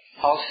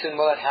 How soon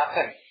will it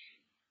happen?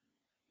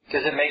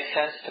 Does it make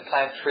sense to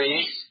plant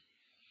trees?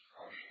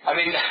 I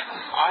mean,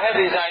 I have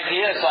these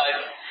ideas like,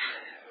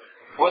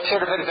 what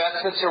sort of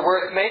investments are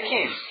worth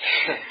making?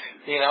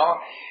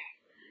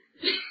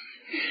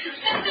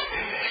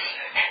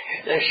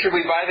 Should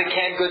we buy the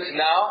canned goods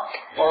now?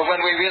 Or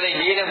when we really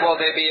need them, will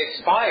they be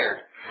expired?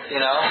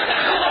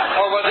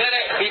 Or will then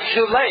it be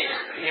too late?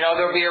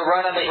 There'll be a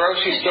run on the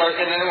grocery stores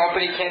and then there won't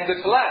be any canned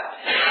goods left.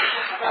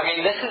 I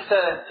mean, this is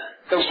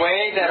the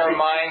way that our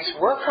minds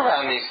work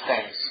around these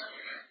things.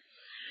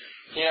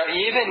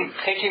 Even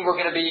thinking we're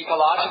going to be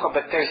ecological,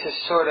 but there's this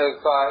sort of,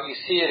 you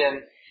see it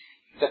in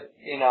the,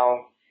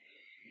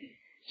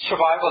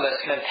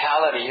 survivalist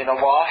mentality.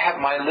 Well, I have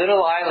my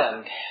little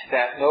island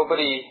that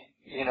nobody,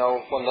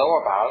 will know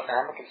about, and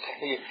I'm not going to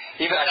tell you,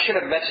 even, I should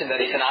have mentioned that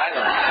it's an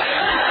island.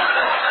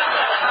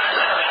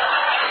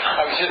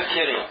 I was just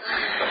kidding.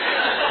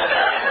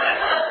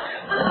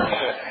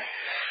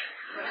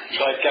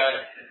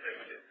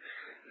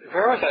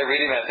 Where was I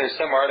reading that? There's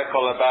some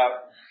article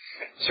about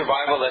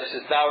survivalists.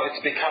 Now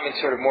it's becoming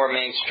sort of more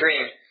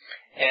mainstream,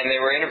 and they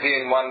were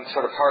interviewing one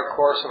sort of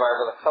hardcore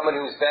survivalist, someone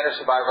who's been a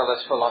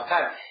survivalist for a long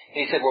time. And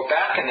he said, well,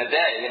 back in the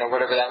day,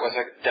 whatever that was,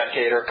 a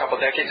decade or a couple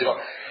decades ago,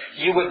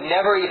 you would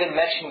never even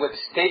mention what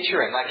state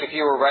you're in. Like if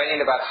you were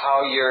writing about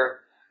how you're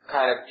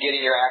kind of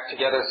getting your act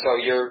together so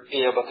you're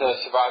able to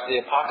survive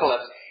the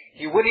apocalypse,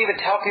 you wouldn't even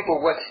tell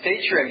people what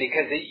state you're in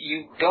because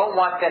you don't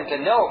want them to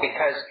know,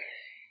 because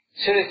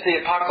as soon as the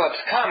apocalypse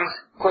comes,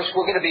 of course,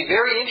 we're going to be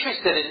very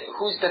interested in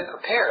who's been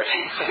prepared.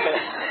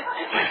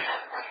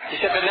 He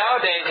said, but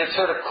nowadays it's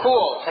sort of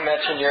cool to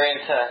mention you're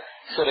into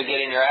sort of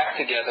getting your act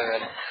together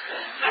and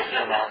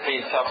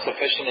being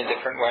self-sufficient in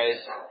different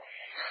ways.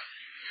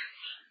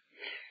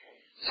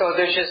 So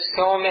there's just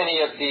so many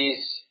of these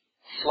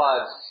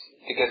floods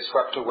that get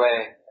swept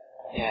away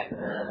in,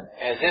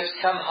 as if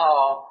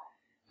somehow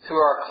through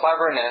our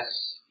cleverness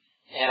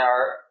and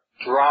our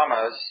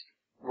dramas,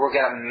 we're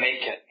going to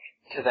make it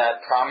to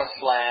that promised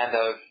land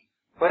of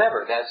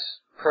whatever, that's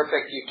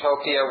perfect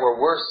utopia where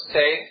we're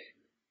safe.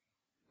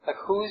 Like,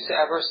 who's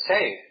ever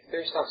safe?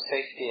 There's no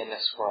safety in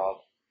this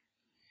world.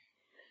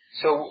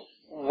 So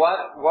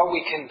what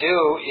we can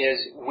do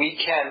is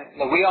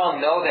we all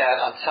know that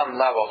on some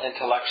level,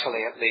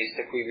 intellectually at least,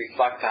 if we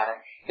reflect on it.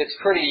 It's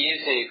pretty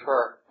easy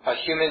for a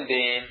human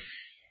being,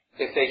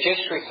 if they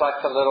just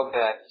reflect a little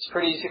bit, it's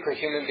pretty easy for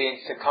human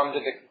beings to come to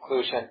the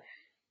conclusion,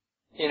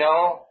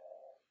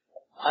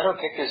 I don't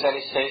think there's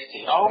any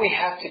safety. All we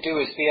have to do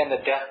is be on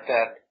the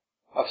deathbed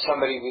of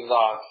somebody we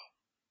love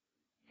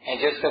and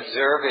just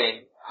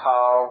observing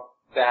how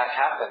that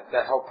happens,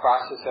 that whole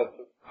process of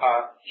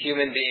a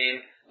human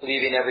being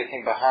leaving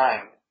everything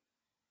behind.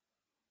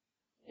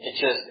 It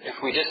just, if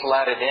we just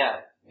let it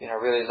in,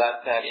 really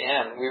let that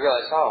in, we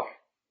realize,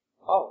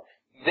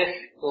 this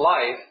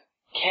life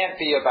can't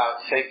be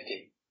about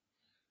safety.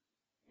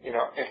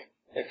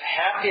 If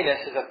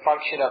happiness is a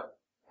function of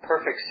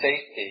perfect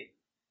safety,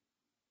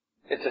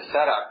 it's a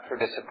setup for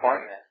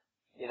disappointment.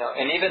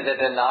 And even the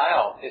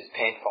denial is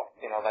painful.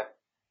 Like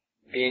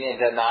being in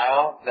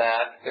denial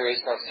that there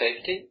is no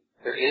safety.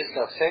 There is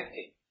no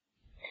safety.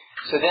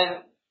 So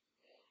then,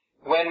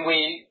 when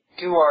we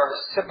do our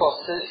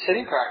simple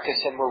sitting practice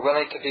and we're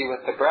willing to be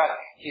with the breath,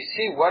 you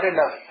see what an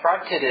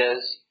affront it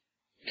is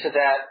to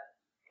that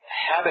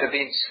habit of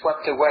being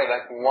swept away,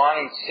 like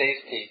wanting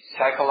safety,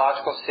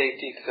 psychological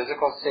safety,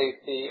 physical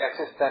safety,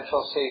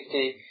 existential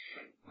safety,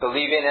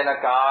 believing in a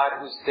God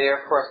who's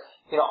there for us.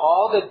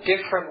 All the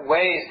different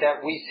ways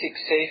that we seek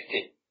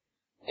safety,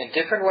 in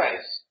different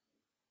ways.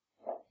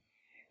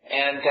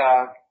 And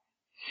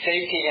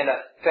safety in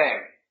a thing,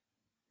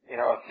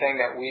 a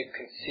thing that we've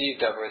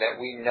conceived of or that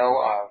we know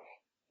of,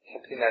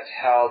 something that's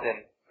held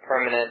and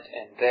permanent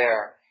and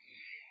there.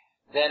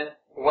 Then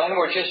when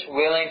we're just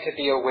willing to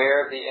be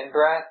aware of the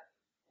in-breath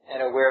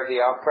and aware of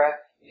the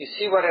out-breath, you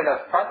see what an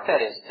affront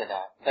that is to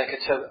that. Like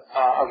it's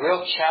a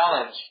real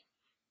challenge.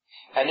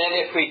 And then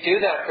if we do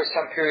that for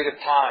some period of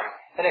time,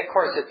 and of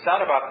course it's not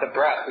about the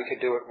breath. We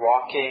could do it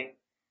walking,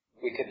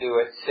 we could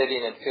do it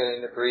sitting and feeling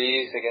the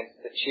breeze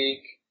against the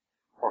cheek,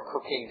 or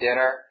cooking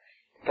dinner.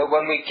 But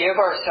when we give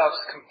ourselves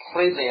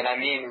completely, and I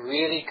mean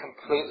really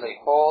completely,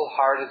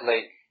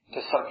 wholeheartedly,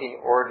 to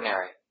something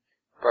ordinary,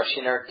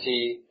 brushing our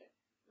teeth,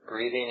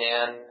 breathing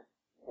in,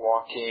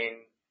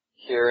 walking,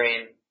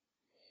 hearing,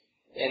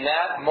 in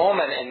that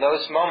moment, in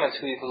those moments,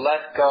 we've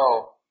let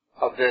go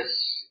of this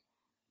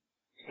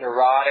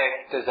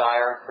neurotic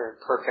desire for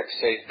perfect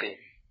safety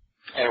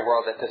in a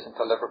world that doesn't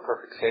deliver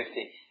perfect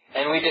safety.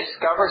 And we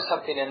discover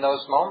something in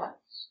those moments.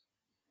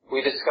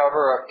 We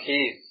discover a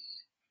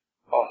peace,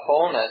 a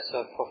wholeness,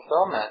 a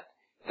fulfillment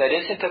that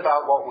isn't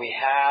about what we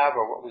have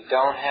or what we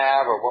don't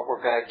have or what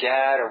we're going to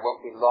get or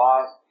what we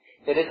lost.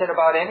 It isn't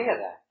about any of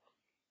that.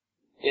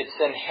 It's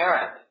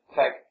inherent. In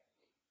fact,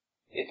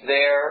 it's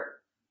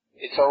there.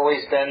 It's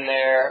always been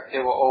there. It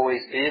will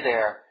always be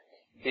there.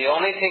 The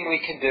only thing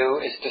we can do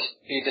is just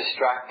be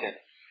distracted.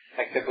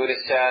 Like the Buddha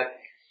said,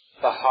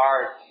 the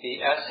heart, the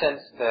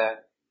essence,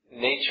 the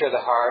nature of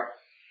the heart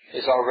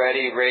is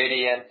already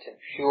radiant and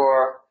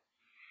pure,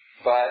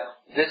 but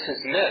this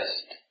is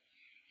missed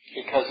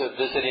because of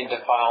visiting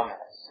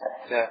defilements,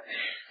 the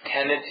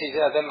tendencies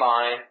of the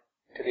mind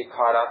to be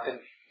caught up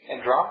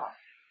in drama.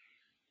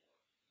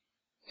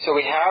 So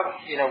we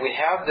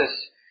have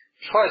this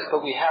choice,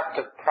 but we have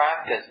to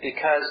practice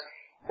because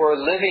we're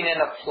living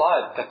in a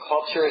flood. The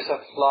culture is a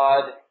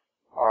flood.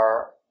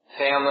 Our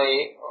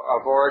family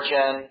of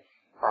origin,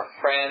 our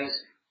friends,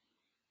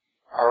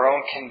 our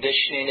own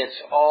conditioning,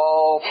 it's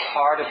all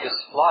part of this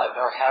flood.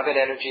 Our habit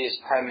energy is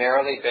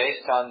primarily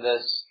based on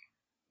this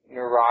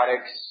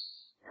neurotic,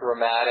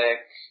 dramatic,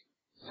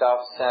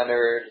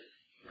 self-centered,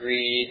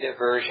 greed,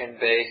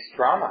 aversion-based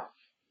drama.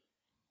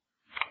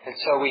 And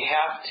so we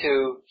have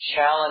to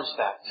challenge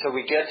that. So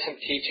we get some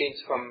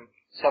teachings from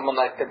someone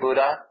like the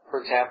Buddha,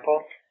 for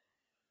example,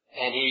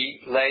 and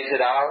he lays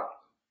it out,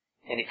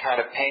 and he kind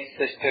of paints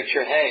this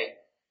picture. Hey,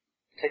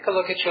 take a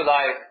look at your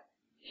life.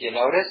 Do you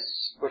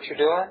notice what you're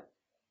doing?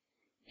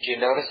 Do you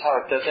notice how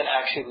it doesn't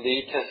actually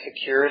lead to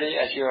security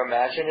as you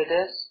imagine it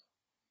is?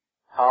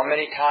 How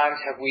many times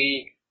have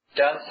we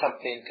done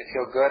something to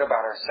feel good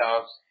about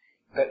ourselves,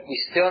 but we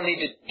still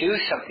need to do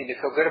something to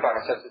feel good about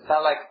ourselves? It's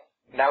not like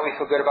now we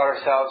feel good about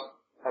ourselves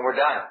and we're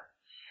done.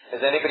 Has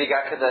anybody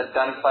got to the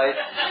done place?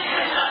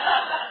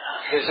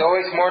 There's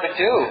always more to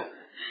do.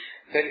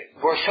 But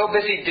we're so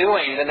busy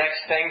doing the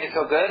next thing to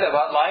feel good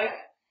about life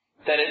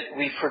that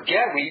we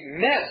forget, we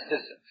miss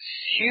this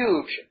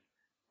huge,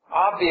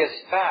 obvious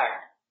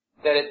fact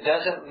that it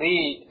doesn't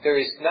lead, there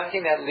is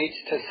nothing that leads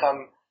to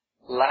some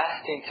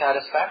lasting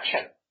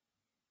satisfaction.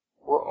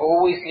 We're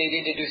always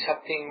needing to do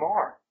something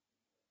more.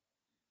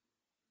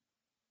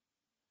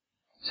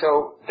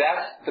 So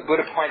the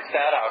Buddha points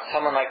that out.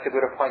 Someone like the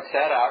Buddha points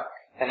that out,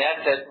 and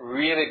that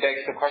really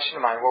begs the question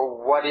in mind, well,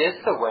 what is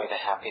the way to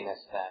happiness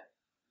then?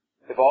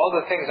 If all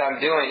the things I'm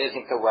doing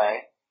isn't the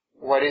way,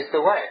 what is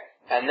the way?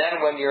 And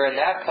then when you're in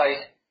that place,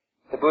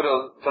 the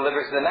Buddha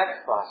delivers the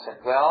next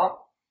lesson.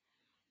 Well,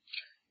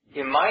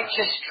 you might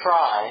just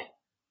try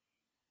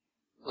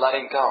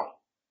letting go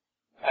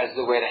as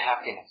the way to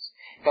happiness.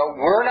 Now,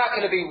 we're not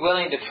going to be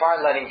willing to try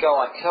letting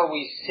go until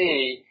we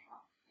see,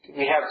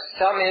 we have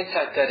some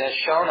insight that has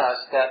shown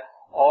us that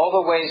all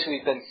the ways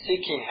we've been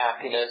seeking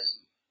happiness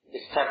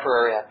is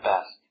temporary at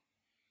best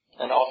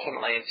and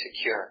ultimately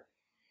insecure.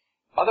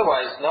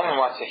 Otherwise, no one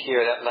wants to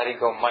hear that letting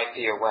go might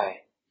be a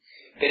way.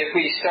 But if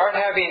we start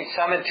having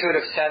some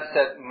intuitive sense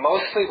that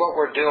mostly what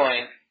we're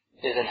doing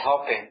isn't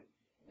helping,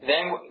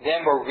 then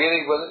we're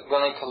really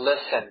willing to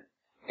listen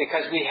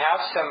because we have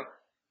some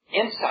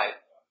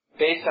insight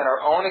based on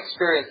our own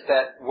experience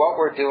that what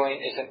we're doing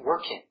isn't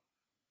working.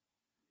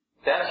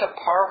 That's a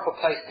powerful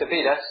place to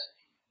be.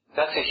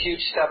 That's a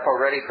huge step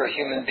already for a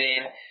human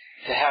being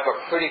to have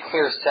a pretty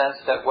clear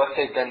sense that what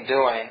they've been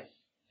doing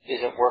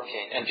isn't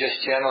working, and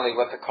just generally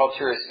what the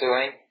culture is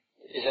doing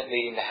isn't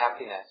leading to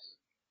happiness.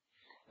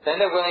 Then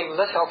they're willing to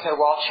listen. Okay,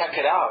 well, I'll check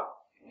it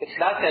out. It's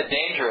not that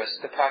dangerous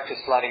to practice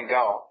letting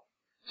go,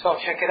 so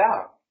I'll check it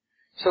out.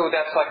 So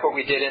that's like what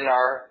we did in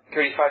our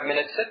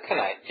 35-minute sit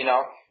tonight.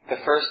 The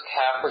first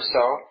half or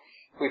so,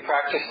 we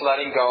practiced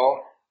letting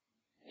go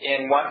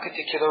in one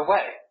particular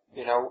way.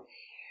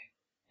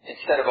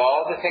 Instead of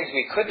all the things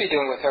we could be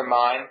doing with our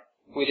mind,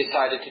 we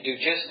decided to do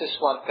just this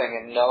one thing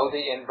and know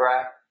the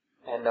in-breath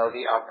and know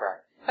the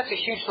out-breath. That's a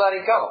huge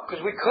letting go, because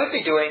we could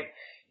be doing,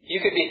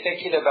 you could be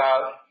thinking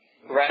about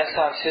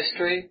Renaissance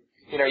history.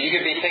 You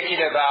could be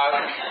thinking about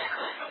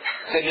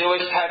the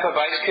newest type of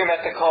ice cream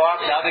at the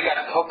co-op. Now they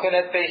got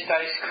coconut-based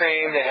ice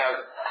cream. They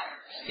have,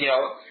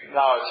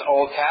 now it's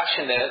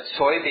old-fashioned,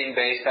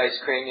 soybean-based ice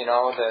cream,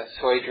 the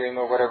Soy Dream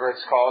or whatever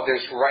it's called.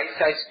 There's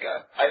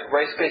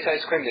rice-based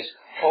ice cream. There's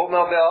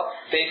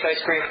oatmeal-based ice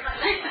cream.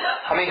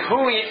 I mean,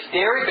 who eats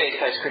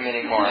dairy-based ice cream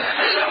anymore?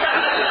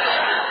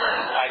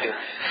 I do.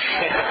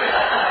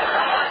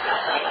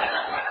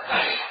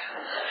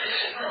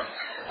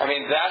 I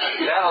mean,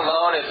 that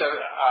alone is a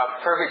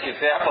perfect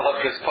example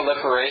of this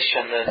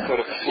proliferation, this sort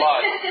of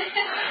flood.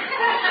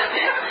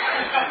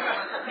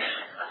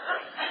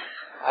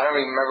 I don't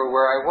even remember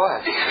where I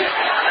was.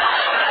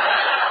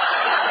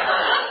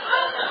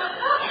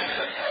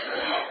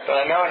 But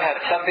I know it had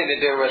something to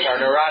do with our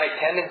neurotic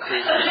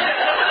tendencies.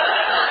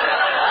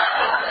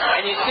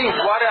 And you see,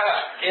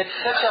 it's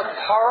such a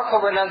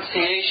powerful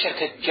renunciation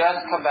to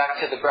just come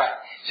back to the breath.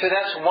 So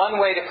that's one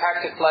way to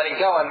practice letting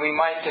go, and we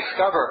might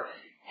discover,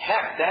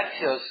 heck, that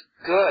feels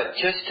good.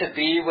 Just to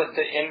be with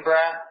the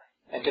in-breath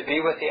and to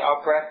be with the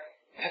out-breath,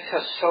 that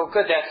feels so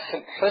good. That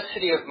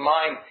simplicity of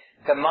mind,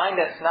 the mind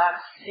that's not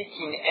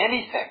seeking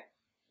anything,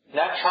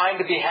 not trying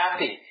to be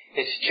happy.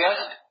 It's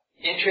just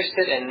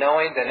interested in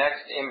knowing the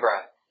next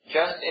in-breath,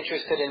 just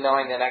interested in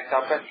knowing the next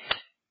out-breath.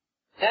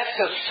 that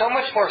feels so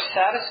much more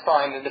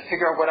satisfying than to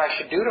figure out what I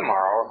should do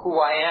tomorrow, or who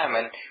I am,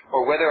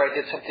 or whether I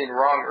did something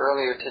wrong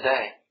earlier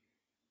today.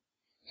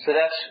 So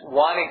that's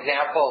one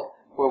example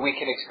where we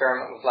can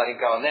experiment with letting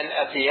go. And then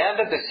at the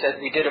end of the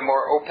set, we did a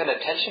more open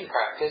attention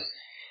practice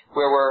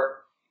where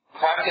we're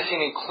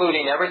practicing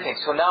including everything.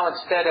 So now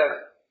instead of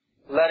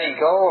letting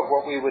go of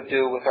what we would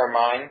do with our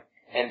mind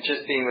and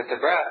just being with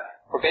the breath,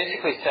 we're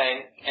basically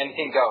saying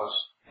anything goes,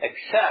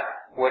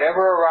 except whatever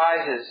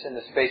arises in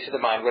the space of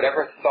the mind,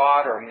 whatever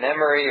thought or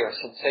memory or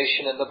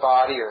sensation in the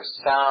body or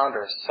sound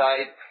or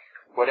sight,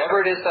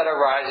 whatever it is that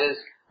arises,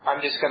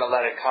 I'm just going to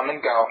let it come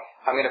and go.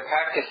 I'm going to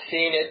practice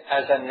seeing it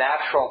as a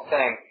natural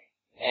thing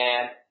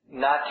and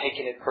not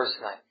taking it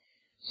personally.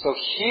 So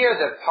here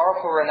the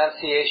powerful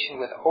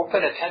renunciation with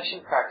open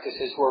attention practice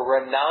is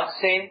we're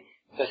renouncing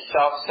the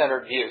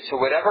self-centered view. So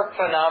whatever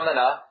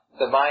phenomena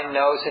the mind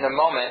knows in a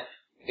moment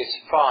is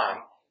fine,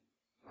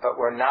 but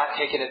we're not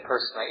taking it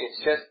personally.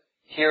 It's just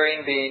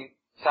hearing being,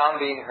 sound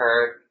being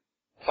heard,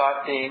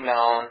 thought being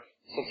known,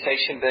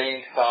 sensation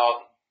being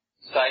felt,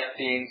 sight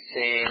being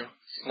seen,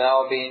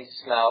 smell being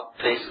smelled,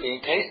 taste being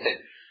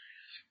tasted.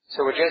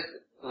 So we're just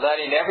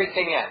letting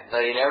everything in,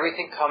 letting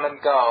everything come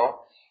and go,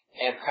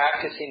 and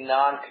practicing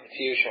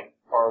non-confusion,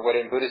 or what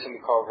in Buddhism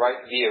we call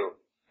right view.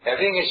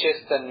 Everything is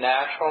just the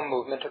natural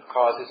movement of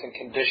causes and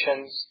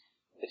conditions.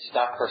 It's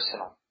not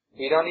personal.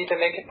 We don't need to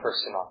make it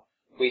personal.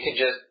 We can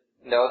just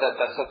know that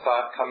that's a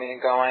thought coming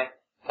and going,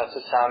 that's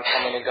a sound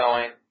coming and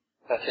going,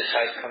 that's a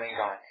sight coming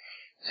and going.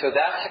 So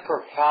that's a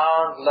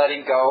profound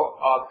letting go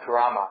of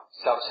drama,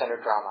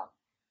 self-centered drama.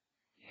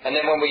 And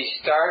then when we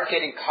start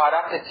getting caught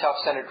up in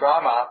self-centered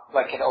drama,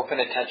 like in open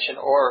attention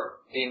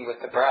or being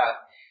with the breath,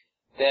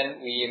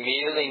 then we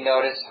immediately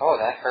notice, oh,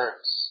 that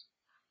hurts.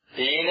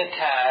 Being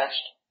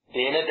attached,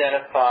 being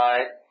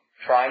identified,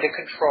 trying to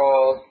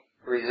control,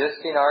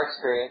 resisting our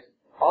experience,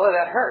 all of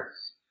that hurts.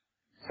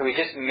 So we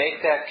just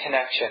make that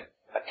connection.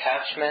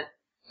 Attachment,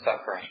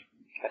 suffering.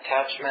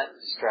 Attachment,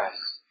 stress.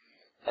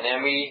 And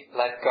then we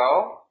let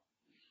go,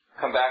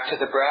 come back to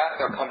the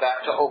breath, or come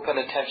back to open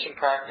attention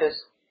practice,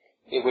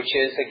 which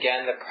is,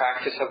 again, the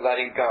practice of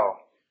letting go.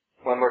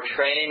 When we're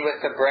training with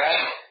the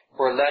breath,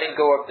 we're letting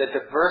go of the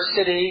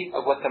diversity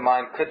of what the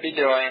mind could be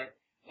doing,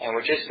 and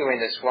we're just doing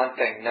this one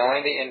thing,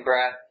 knowing the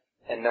in-breath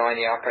and knowing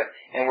the out-breath.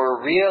 And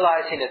we're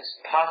realizing it's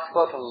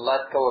possible to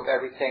let go of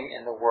everything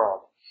in the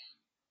world.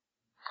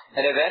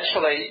 And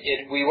eventually,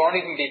 we won't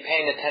even be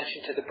paying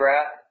attention to the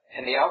breath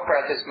and the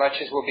out-breath as much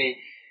as we'll be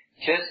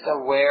just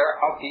aware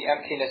of the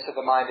emptiness of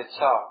the mind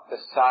itself,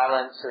 the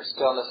silence or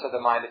stillness of the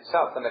mind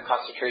itself, and the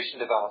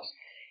concentration develops.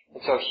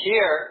 And so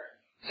here,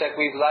 it's like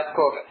we've let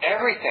go of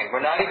everything.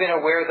 We're not even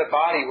aware of the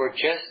body. We're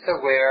just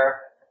aware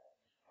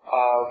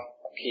of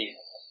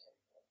peace,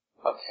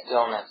 of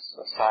stillness,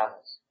 of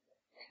silence.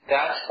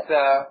 That's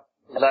the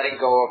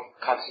letting go of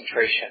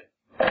concentration,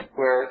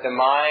 where the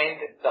mind,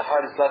 the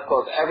heart has let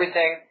go of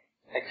everything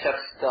except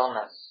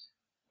stillness.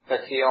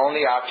 That's the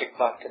only object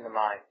left in the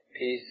mind,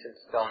 peace and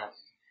stillness,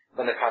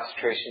 when the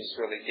concentration is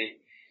really deep.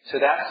 So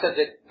that's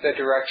the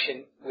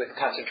direction with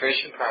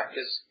concentration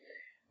practice.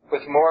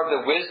 With more of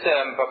the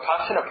wisdom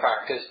vipassana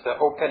practice, the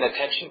open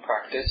attention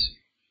practice,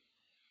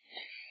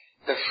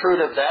 the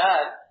fruit of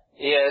that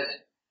is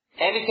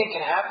anything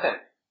can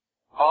happen.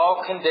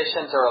 All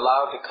conditions are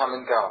allowed to come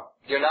and go.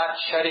 You're not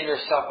shutting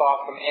yourself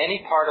off from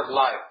any part of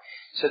life.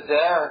 So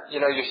there,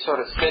 you're sort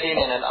of sitting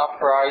in an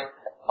upright,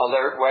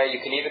 alert way.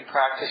 You can even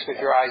practice with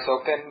your eyes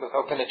open, with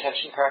open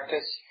attention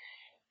practice.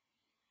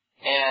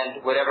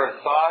 And whatever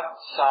thought,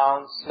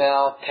 sound,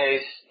 smell,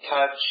 taste,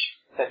 touch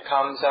that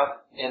comes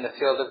up in the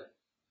field of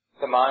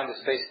the mind, the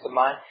space of the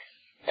mind,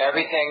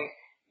 everything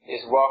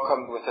is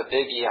welcomed with a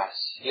big yes.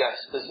 Yes,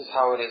 this is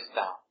how it is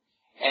now.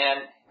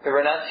 And the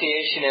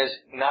renunciation is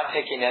not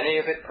taking any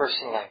of it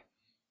personally.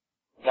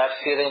 Not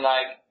feeling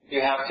like you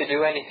have to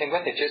do anything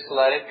with it. Just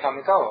let it come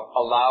and go.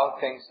 Allow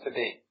things to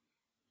be.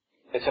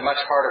 It's a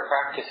much harder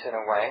practice in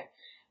a way,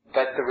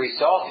 but the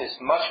result is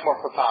much more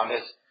profound.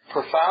 As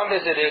profound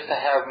as it is to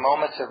have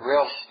moments of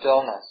real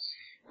stillness,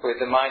 where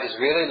the mind has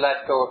really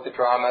let go of the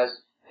dramas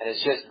and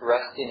is just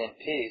resting in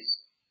peace,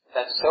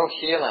 that's so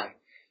healing.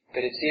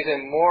 But it's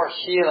even more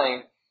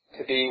healing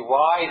to be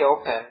wide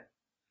open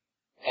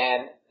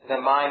and the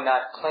mind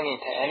not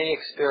clinging to any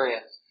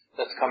experience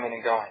that's coming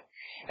and going.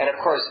 And of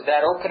course,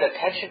 that open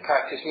attention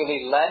practice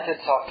really lends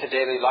itself to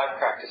daily life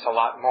practice a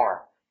lot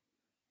more.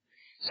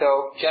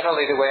 So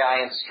generally the way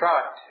I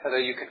instruct,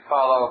 although you can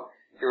follow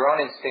your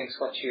own instincts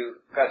once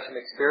you've got some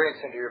experience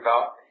under your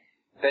belt,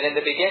 but in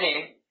the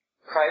beginning,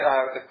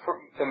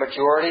 the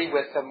majority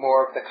with the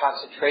more of the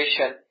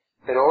concentration,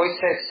 but always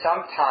takes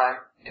some time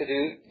to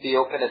do the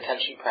open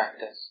attention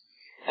practice.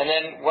 And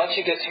then once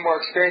you get some more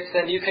experience,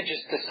 then you can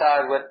just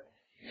decide what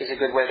is a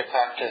good way to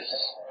practice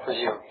for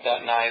you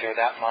that night or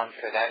that month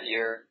or that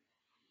year.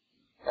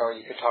 Or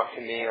you could talk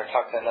to me or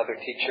talk to another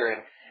teacher and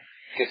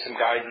get some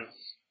guidance.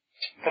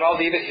 But I'll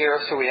leave it here,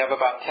 so we have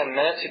about 10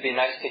 minutes. It'd be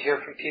nice to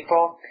hear from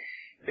people.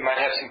 You might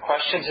have some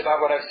questions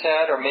about what I've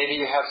said, or maybe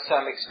you have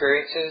some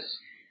experiences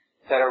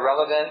that are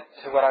relevant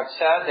to what I've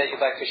said that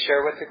you'd like to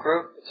share with the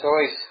group? It's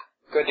always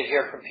good to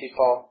hear from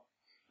people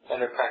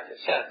and their practice.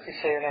 Yeah, please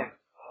say your name.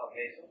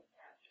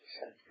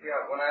 Mason?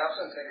 Yeah, when I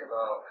often think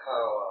about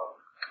how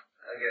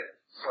I get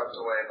swept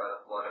away by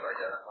the flood of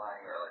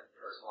identifying or like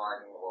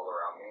personalizing the world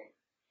around me,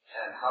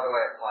 and how do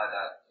I apply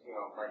that,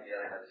 my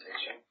daily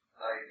meditation?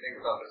 I think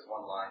about this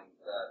one line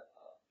that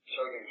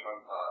Shogyen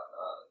Trungpa,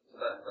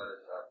 Tibetan Buddha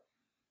said,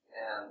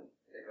 and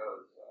it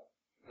goes,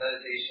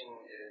 meditation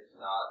is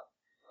not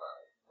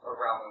a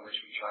realm in which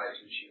we try to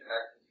achieve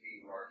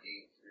ecstasy nor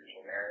gain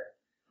spiritual merit,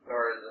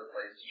 nor is it a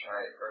place to try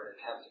or to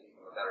attempt to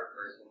become a better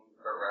person,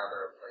 but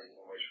rather a place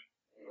in which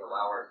we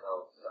allow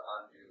ourselves to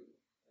undo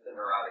the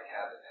neurotic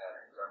habit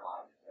patterns our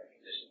mind has been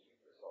conditioned to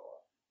for so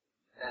long.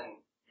 And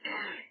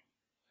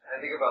I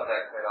think about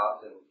that quite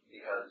often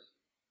because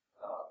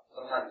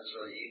sometimes it's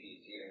really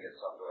easy to even get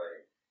swept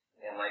away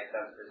in like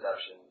sense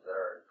perceptions that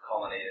are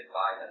culminated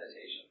by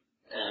meditation.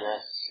 And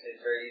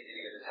it's very easy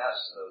to get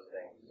attached to those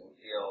things and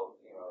feel,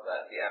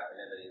 that the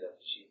equanimity that's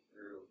achieved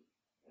through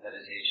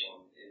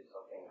meditation is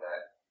something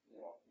that,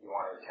 you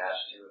want to attach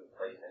to and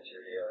place into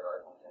your daily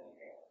life and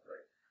anything else.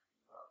 Like,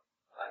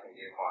 I can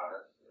be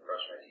equanimous and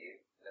brush my teeth,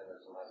 and then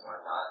sometimes when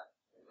I'm not,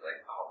 it's like,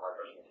 how do I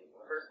brush my teeth in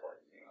the first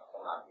place? So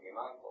I'm not being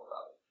mindful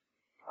about it.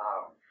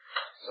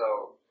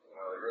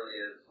 It really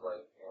is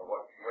like,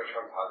 what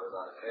Trungpa goes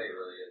on to say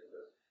really is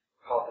this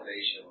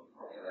cultivation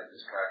in like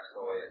this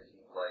practical way. It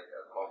seems like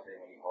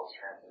cultivating what he calls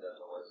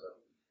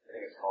transcendentalism. I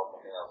think it's called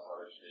something else in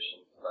other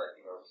traditions, but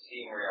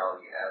seeing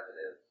reality as it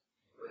is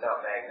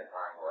without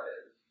magnifying what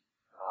is,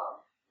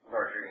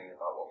 nor dreaming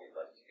about what we'd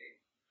like to be.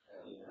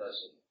 And that's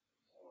just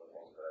some of the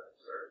things that I've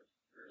observed.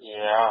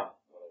 Yeah.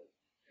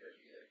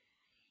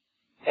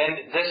 And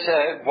this,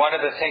 one of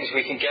the things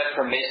we can get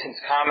from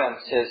Mason's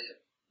comments is,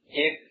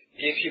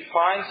 if you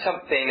find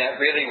something that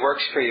really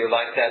works for you,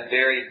 like that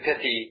very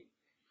pithy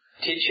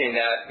teaching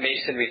that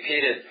Mason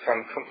repeated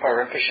from Trungpa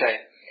Rinpoche,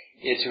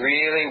 it's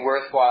really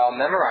worthwhile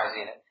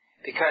memorizing it.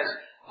 Because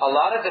a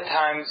lot of the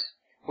times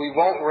we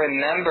won't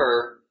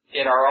remember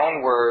in our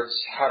own words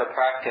how to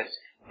practice,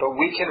 but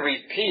we can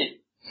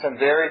repeat some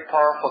very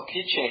powerful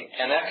teaching,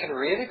 and that can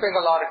really bring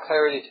a lot of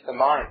clarity to the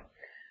mind.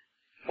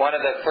 One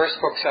of the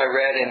first books I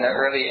read in the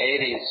early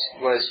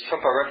 80s was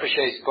Trungpa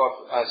Rinpoche's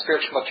book,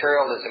 Spiritual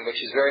Materialism, which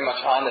is very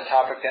much on the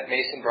topic that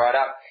Mason brought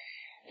up.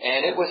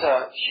 And it was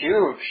a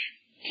huge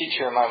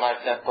teacher in my life,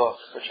 that book,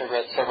 which I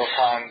read several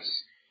times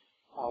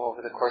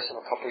over the course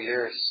of a couple of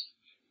years.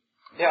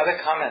 Yeah,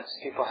 other comments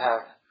people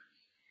have?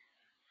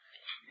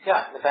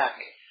 Yeah, in the back.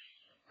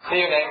 Say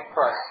your name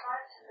for us.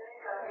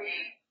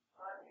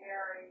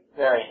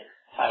 Mary.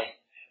 Hi.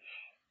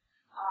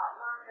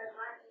 Mark, I'd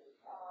like to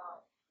make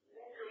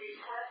a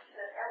request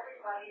that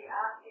everybody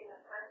asking a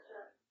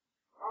question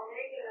or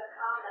making a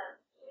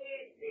comment,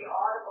 please be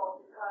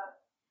audible because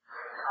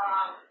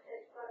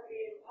it's going to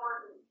be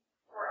important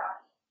for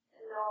us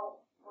to know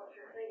what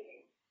you're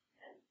thinking.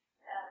 And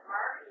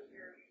Mark is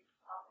your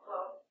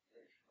close,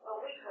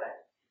 but we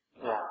could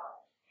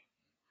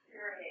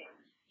hear him.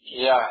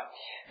 Yeah.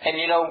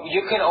 And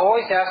you can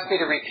always ask me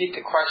to repeat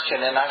the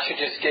question, and I should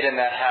just get in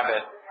that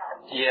habit.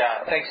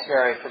 Yeah, thanks,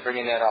 Mary, for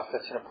bringing that up.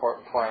 That's an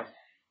important point.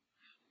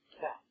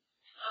 Yeah.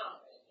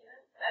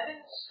 I've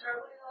been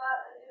struggling a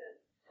lot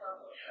with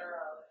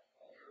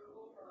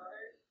approval from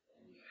others,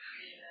 and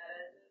seeing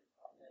that as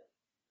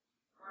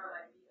one of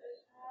my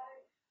deepest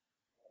traumatic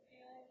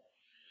feelings.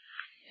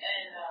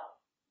 And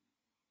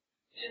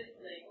just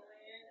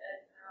labeling it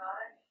as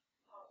neurotic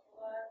helps a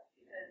lot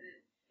because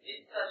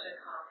it's such a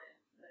common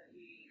that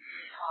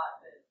we're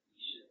taught that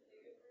we should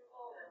seek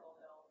approval, and we'll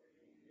know we're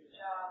doing a good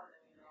job.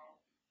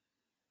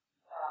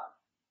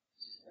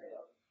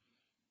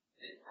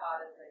 It's taught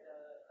as like a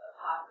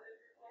positive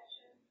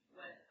reflection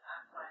when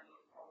I'm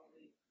finding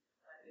probably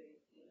my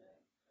biggest demon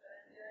that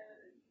I'm dealing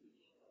with is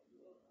seeking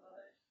approval from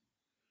others.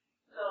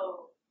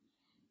 So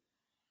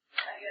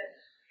I guess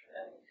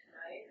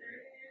tonight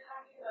everything you're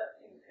talking about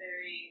seems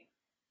very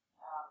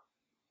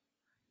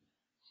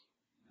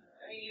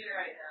even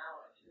right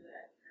now I'm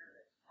really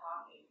nervous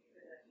talking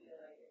because I feel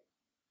like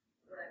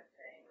what I'm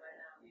saying right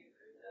now we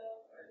approve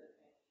of or does it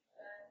make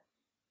sense?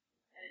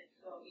 And it's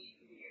so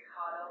easy to get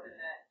caught up in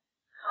that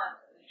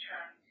constantly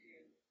trying to,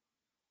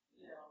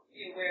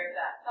 be aware of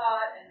that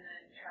thought and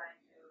then trying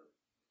to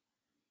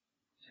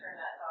turn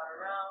that thought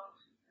around.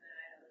 And then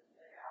I know this is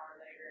like an hour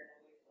later and I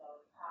waste all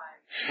this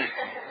time.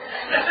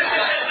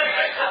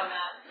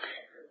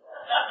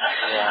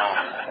 Yeah.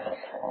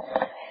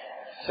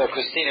 So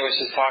Christina was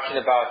just talking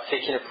about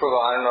seeking approval.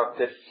 I don't know,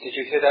 did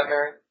you hear that,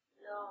 Mary?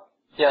 No.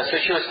 Yeah, so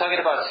she was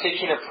talking about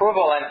seeking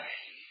approval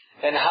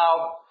and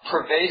how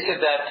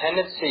pervasive that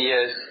tendency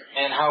is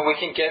and how we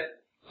can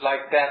get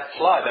like that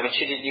flood. I mean,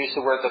 she didn't use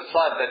the word the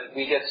flood, but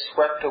we get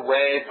swept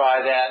away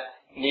by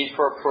that need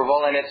for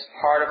approval, and it's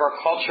part of our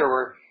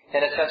culture. In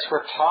a sense,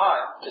 we're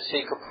taught to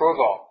seek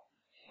approval.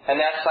 And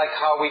that's like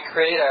how we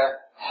create a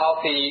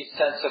healthy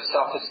sense of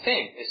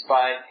self-esteem, is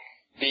by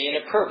being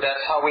approved.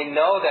 That's how we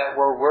know that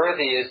we're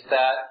worthy, is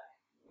that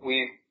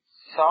we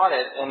sought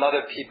it in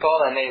other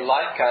people and they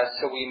like us,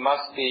 so we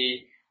must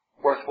be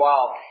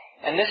worthwhile.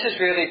 And this is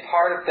really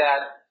part of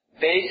that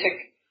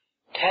basic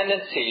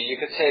tendency. You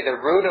could say the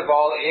root of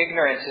all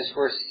ignorance is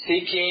we're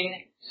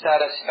seeking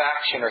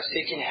satisfaction or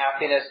seeking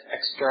happiness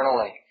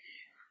externally,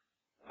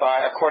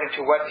 according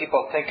to what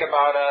people think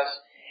about us,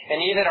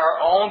 and even our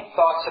own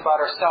thoughts about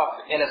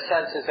ourselves, in a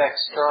sense, is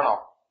external.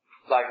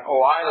 Like,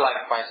 oh, I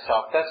like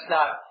myself. That's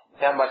not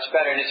that much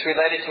better. And it's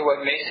related to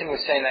what Mason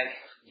was saying, that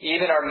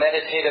even our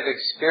meditative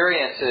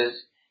experiences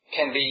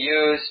can be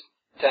used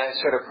to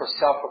sort of for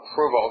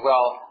self-approval.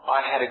 Well,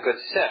 I had a good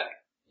sit,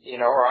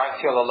 or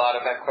I feel a lot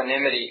of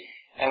equanimity.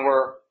 And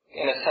we're,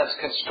 in a sense,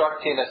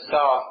 constructing a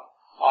self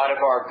out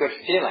of our good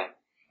feeling.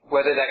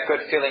 Whether that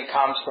good feeling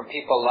comes from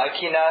people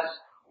liking us,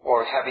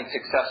 or having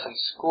success in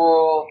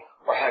school,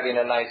 or having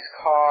a nice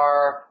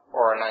car,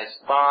 or a nice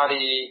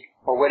body,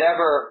 or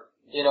whatever,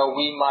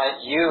 we might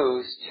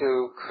use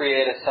to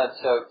create a sense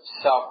of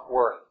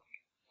self-worth.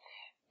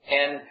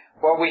 And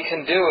what we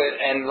can do it,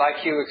 and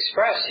like you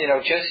expressed,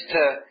 just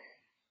to,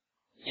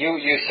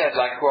 you said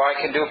like, well, I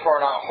can do it for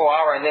a whole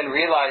hour, and then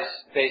realize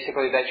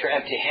basically that you're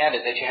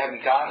empty-handed, that you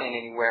haven't gotten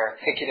anywhere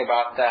thinking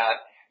about that,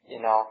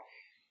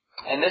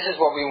 And this is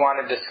what we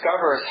want to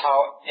discover, is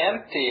how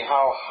empty,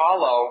 how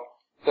hollow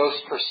those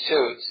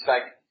pursuits,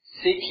 like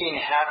seeking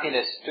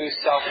happiness through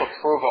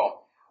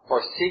self-approval,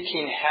 or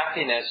seeking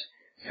happiness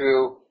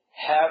through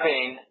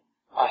having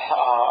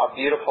a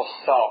beautiful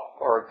self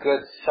or a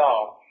good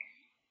self,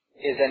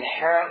 is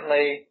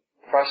inherently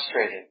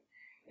frustrating.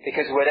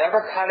 Because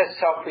whatever kind of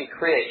self we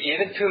create,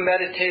 even through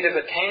meditative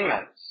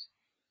attainments,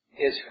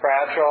 is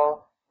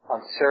fragile,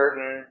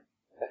 uncertain,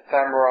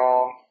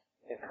 ephemeral,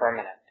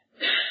 impermanent.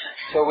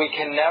 So we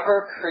can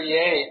never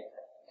create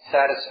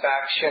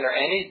satisfaction or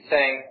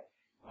anything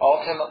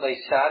ultimately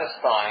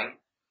satisfying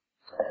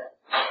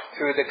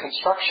through the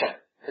construction.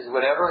 Because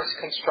whatever is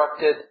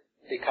constructed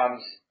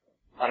becomes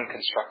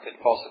unconstructed,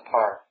 falls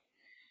apart.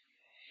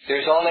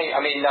 There's only,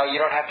 now you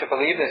don't have to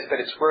believe this, but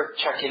it's worth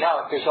checking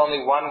out. There's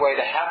only one way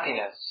to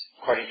happiness,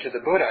 according to the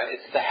Buddha.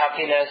 It's the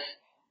happiness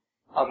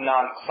of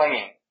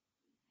non-clinging.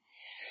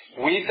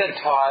 We've been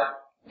taught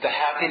the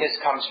happiness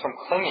comes from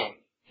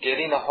clinging,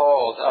 getting a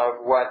hold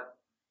of what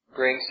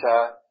brings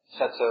a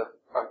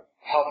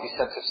healthy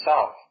sense of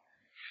self.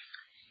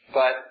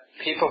 But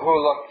people who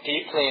look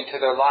deeply into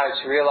their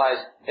lives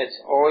realize it's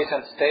always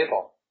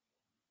unstable.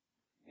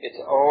 It's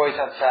always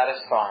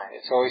unsatisfying.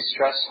 It's always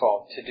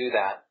stressful to do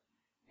that.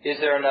 Is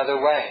there another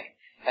way?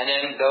 And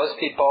then those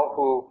people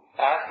who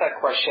ask that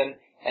question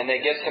and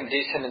they get some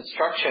decent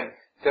instruction,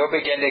 they'll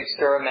begin to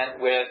experiment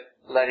with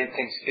letting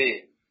things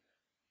be.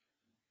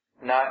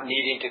 Not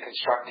needing to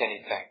construct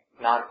anything.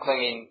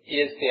 Non-clinging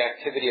is the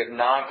activity of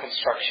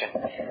non-construction,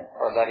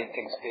 or letting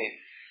things be.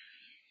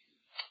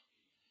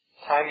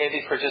 Time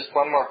maybe for just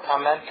one more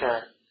comment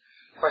or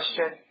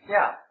question?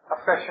 Yeah,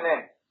 a question in.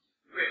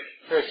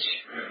 Rich.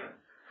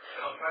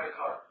 I'll try to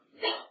talk.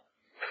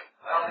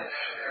 I'll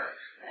share.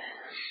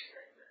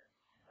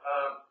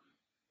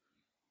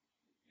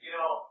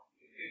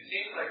 It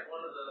seems like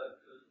one of the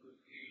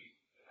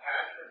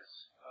passions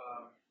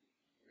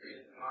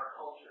in our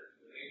culture,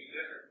 maybe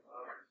different from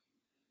others,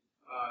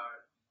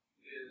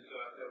 is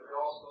that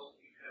we're all supposed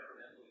to be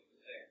temperamentally the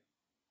same.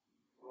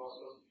 We're all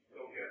supposed to be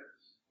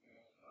go-getters,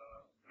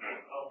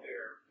 out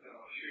there,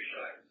 shoe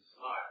shine,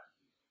 smile.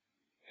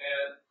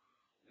 And,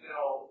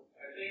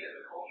 I think as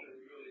a culture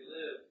we really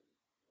live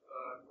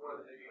more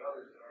than maybe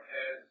others in our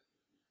heads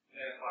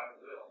and by the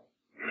will.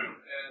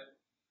 And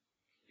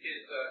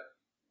it's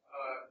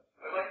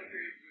I'd like to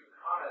hear your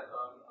comment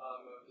on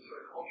the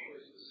sort of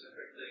culturally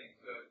specific things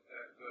that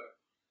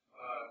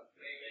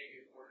may make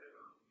it more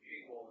difficult for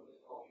people in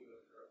this culture than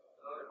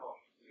other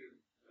cultures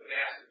to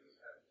master this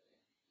kind of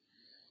thing.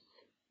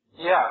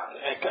 Yeah,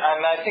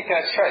 and I think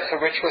that's right. So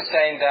Rich was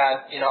saying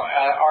that,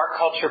 our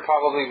culture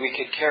probably we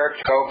could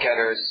characterize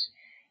go-getters,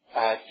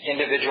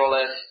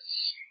 individualists,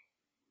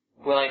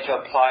 willing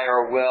to apply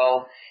our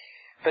will.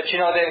 But,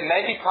 they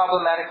may be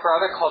problematic for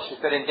other cultures,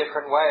 but in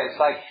different ways.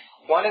 Like,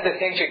 one of the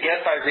things you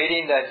get by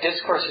reading the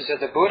discourses of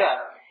the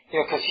Buddha,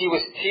 because he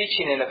was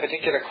teaching in a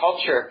particular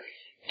culture,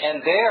 and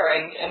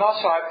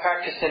also I've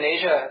practiced in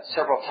Asia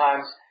several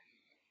times,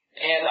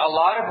 and a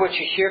lot of what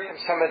you hear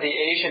from some of the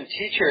Asian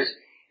teachers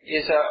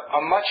is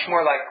a much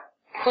more like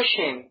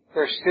pushing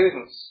their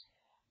students.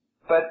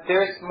 But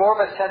there's more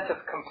of a sense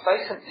of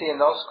complacency in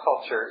those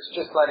cultures,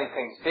 just letting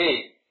things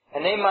be.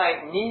 And they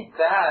might need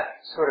that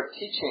sort of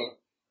teaching,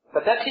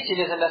 but that teaching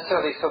isn't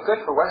necessarily so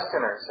good for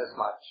Westerners as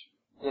much,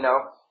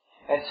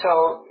 And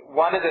so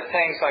one of the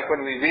things, like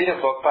when we read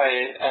a book by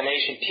an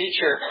Asian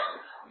teacher,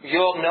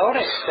 you'll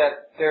notice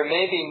that there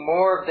may be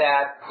more of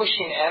that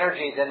pushing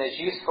energy than is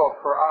useful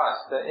for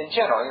us. In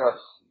general,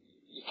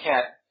 you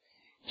can't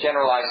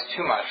generalize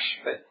too much,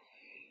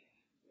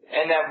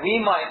 and that we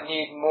might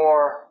need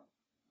more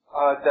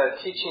the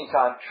teachings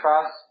on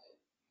trust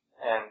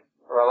and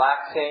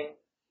relaxing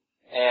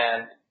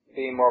and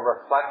being more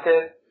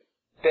reflective.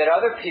 But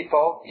other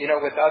people,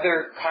 with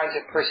other kinds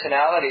of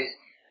personalities,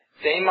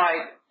 they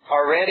might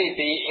already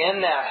be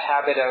in that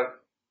habit of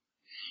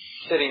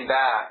sitting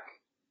back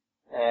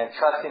and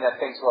trusting that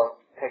things will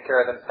take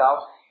care of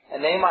themselves.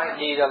 And they might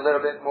need a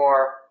little bit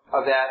more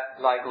of that,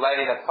 like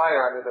lighting a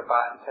fire under the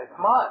butt and say,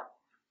 come on,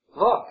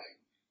 look,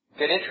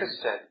 get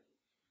interested,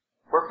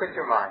 work with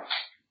your mind.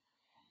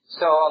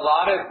 So a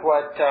lot of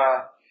what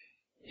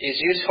is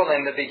useful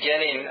in the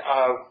beginning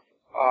of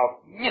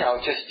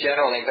just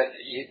generally, but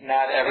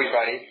not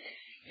everybody,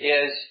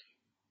 is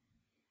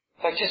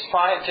like just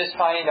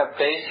finding a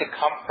basic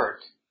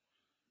comfort.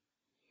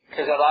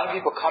 Because a lot of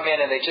people come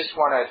in and they just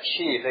want to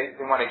achieve. They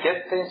want to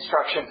get the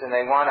instructions and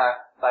they want to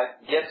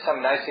get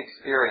some nice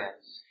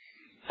experience.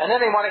 And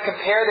then they want to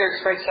compare their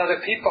experience to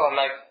other people. I'm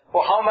like,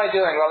 well, how am I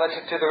doing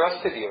relative to the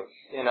rest of you?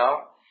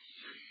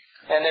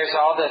 And there's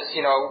all this,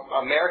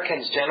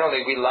 Americans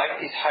generally, we like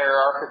these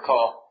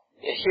hierarchical,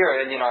 here,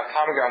 at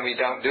Common Ground we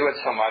don't do it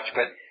so much,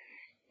 but,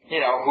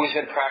 who's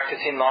been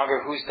practicing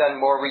longer, who's done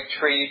more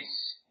retreats,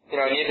 and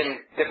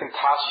even different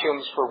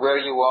costumes for where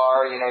you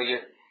are,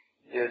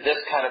 you're this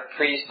kind of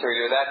priest or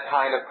you're that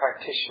kind of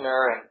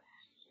practitioner, and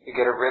you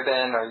get a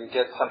ribbon or you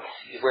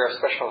wear a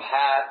special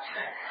hat.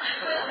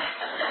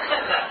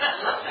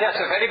 Yeah,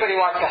 so if anybody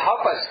wants to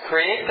help us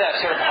create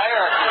that sort of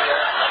hierarchy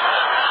here.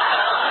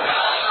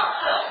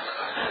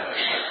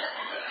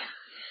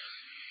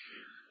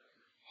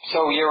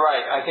 So you're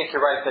right. I think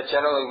you're right that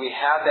generally we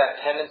have that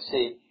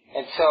tendency.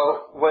 And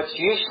so what's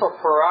useful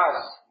for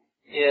us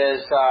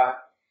is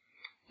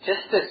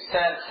just this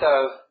sense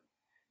of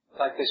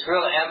like this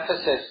real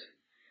emphasis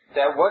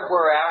that what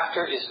we're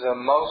after is the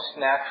most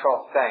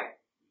natural thing.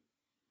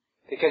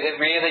 Because it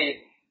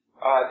really,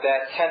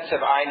 that sense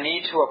of I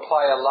need to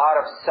apply a lot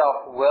of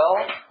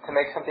self-will to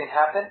make something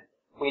happen,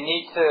 we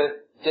need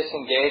to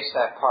disengage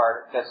that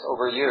part that's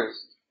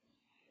overused.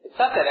 It's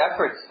not that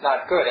effort's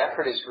not good.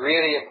 Effort is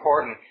really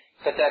important.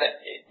 But that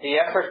the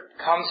effort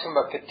comes from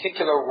a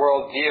particular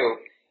worldview.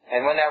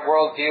 And when that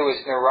worldview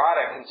is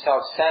neurotic and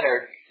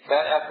self-centered,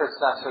 that effort's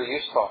not so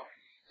useful.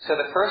 So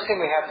the first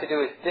thing we have to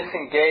do is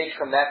disengage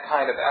from that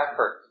kind of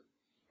effort.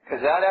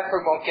 Because that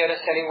effort won't get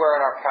us anywhere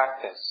in our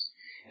practice.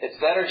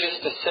 It's better just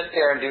to sit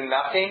there and do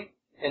nothing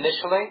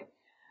initially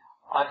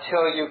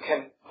until you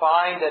can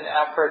find an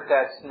effort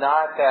that's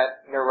not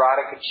that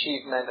neurotic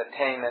achievement,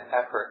 attainment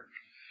effort.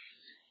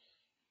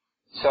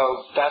 So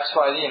that's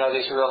why,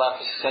 there's a real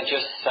emphasis on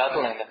just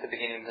settling at the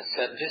beginning of the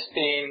sit, just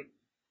being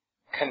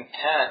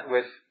content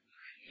with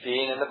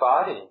being in the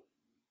body,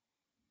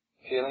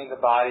 feeling the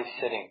body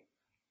sitting,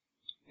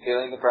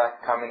 feeling the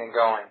breath coming and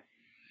going.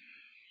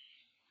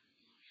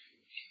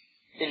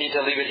 You need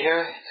to leave it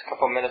here. It's a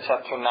couple minutes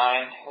after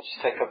 9. Let's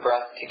just take a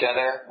breath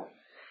together.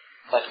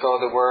 Let go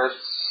of the words.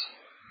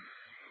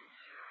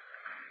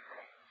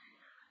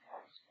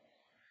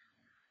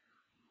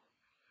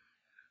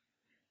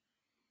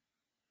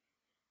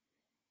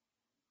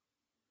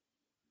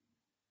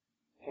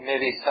 And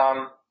maybe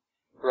some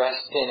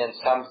resting in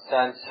some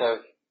sense of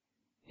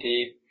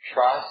deep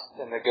trust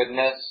in the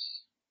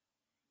goodness,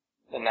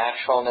 the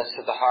naturalness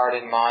of the heart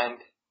and mind.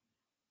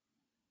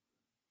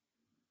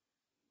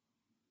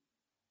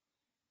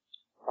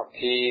 Or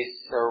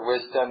peace or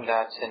wisdom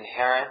that's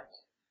inherent,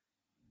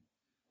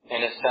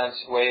 in a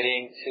sense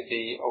waiting to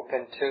be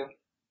open to.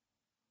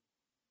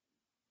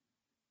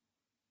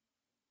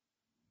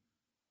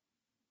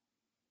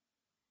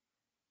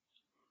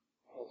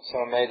 And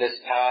so may this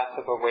path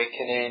of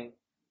awakening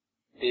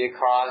be a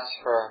cause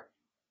for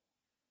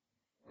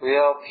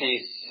real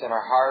peace in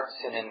our hearts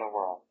and in the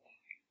world.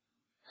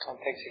 And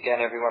thanks again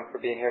everyone for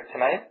being here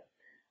tonight.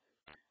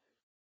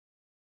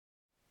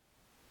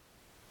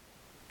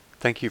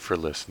 Thank you for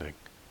listening.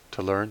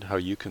 To learn how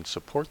you can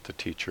support the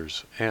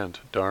teachers and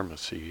Dharma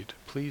Seed,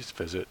 please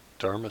visit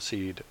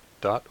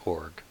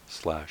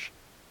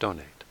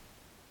dharmaseed.org/donate.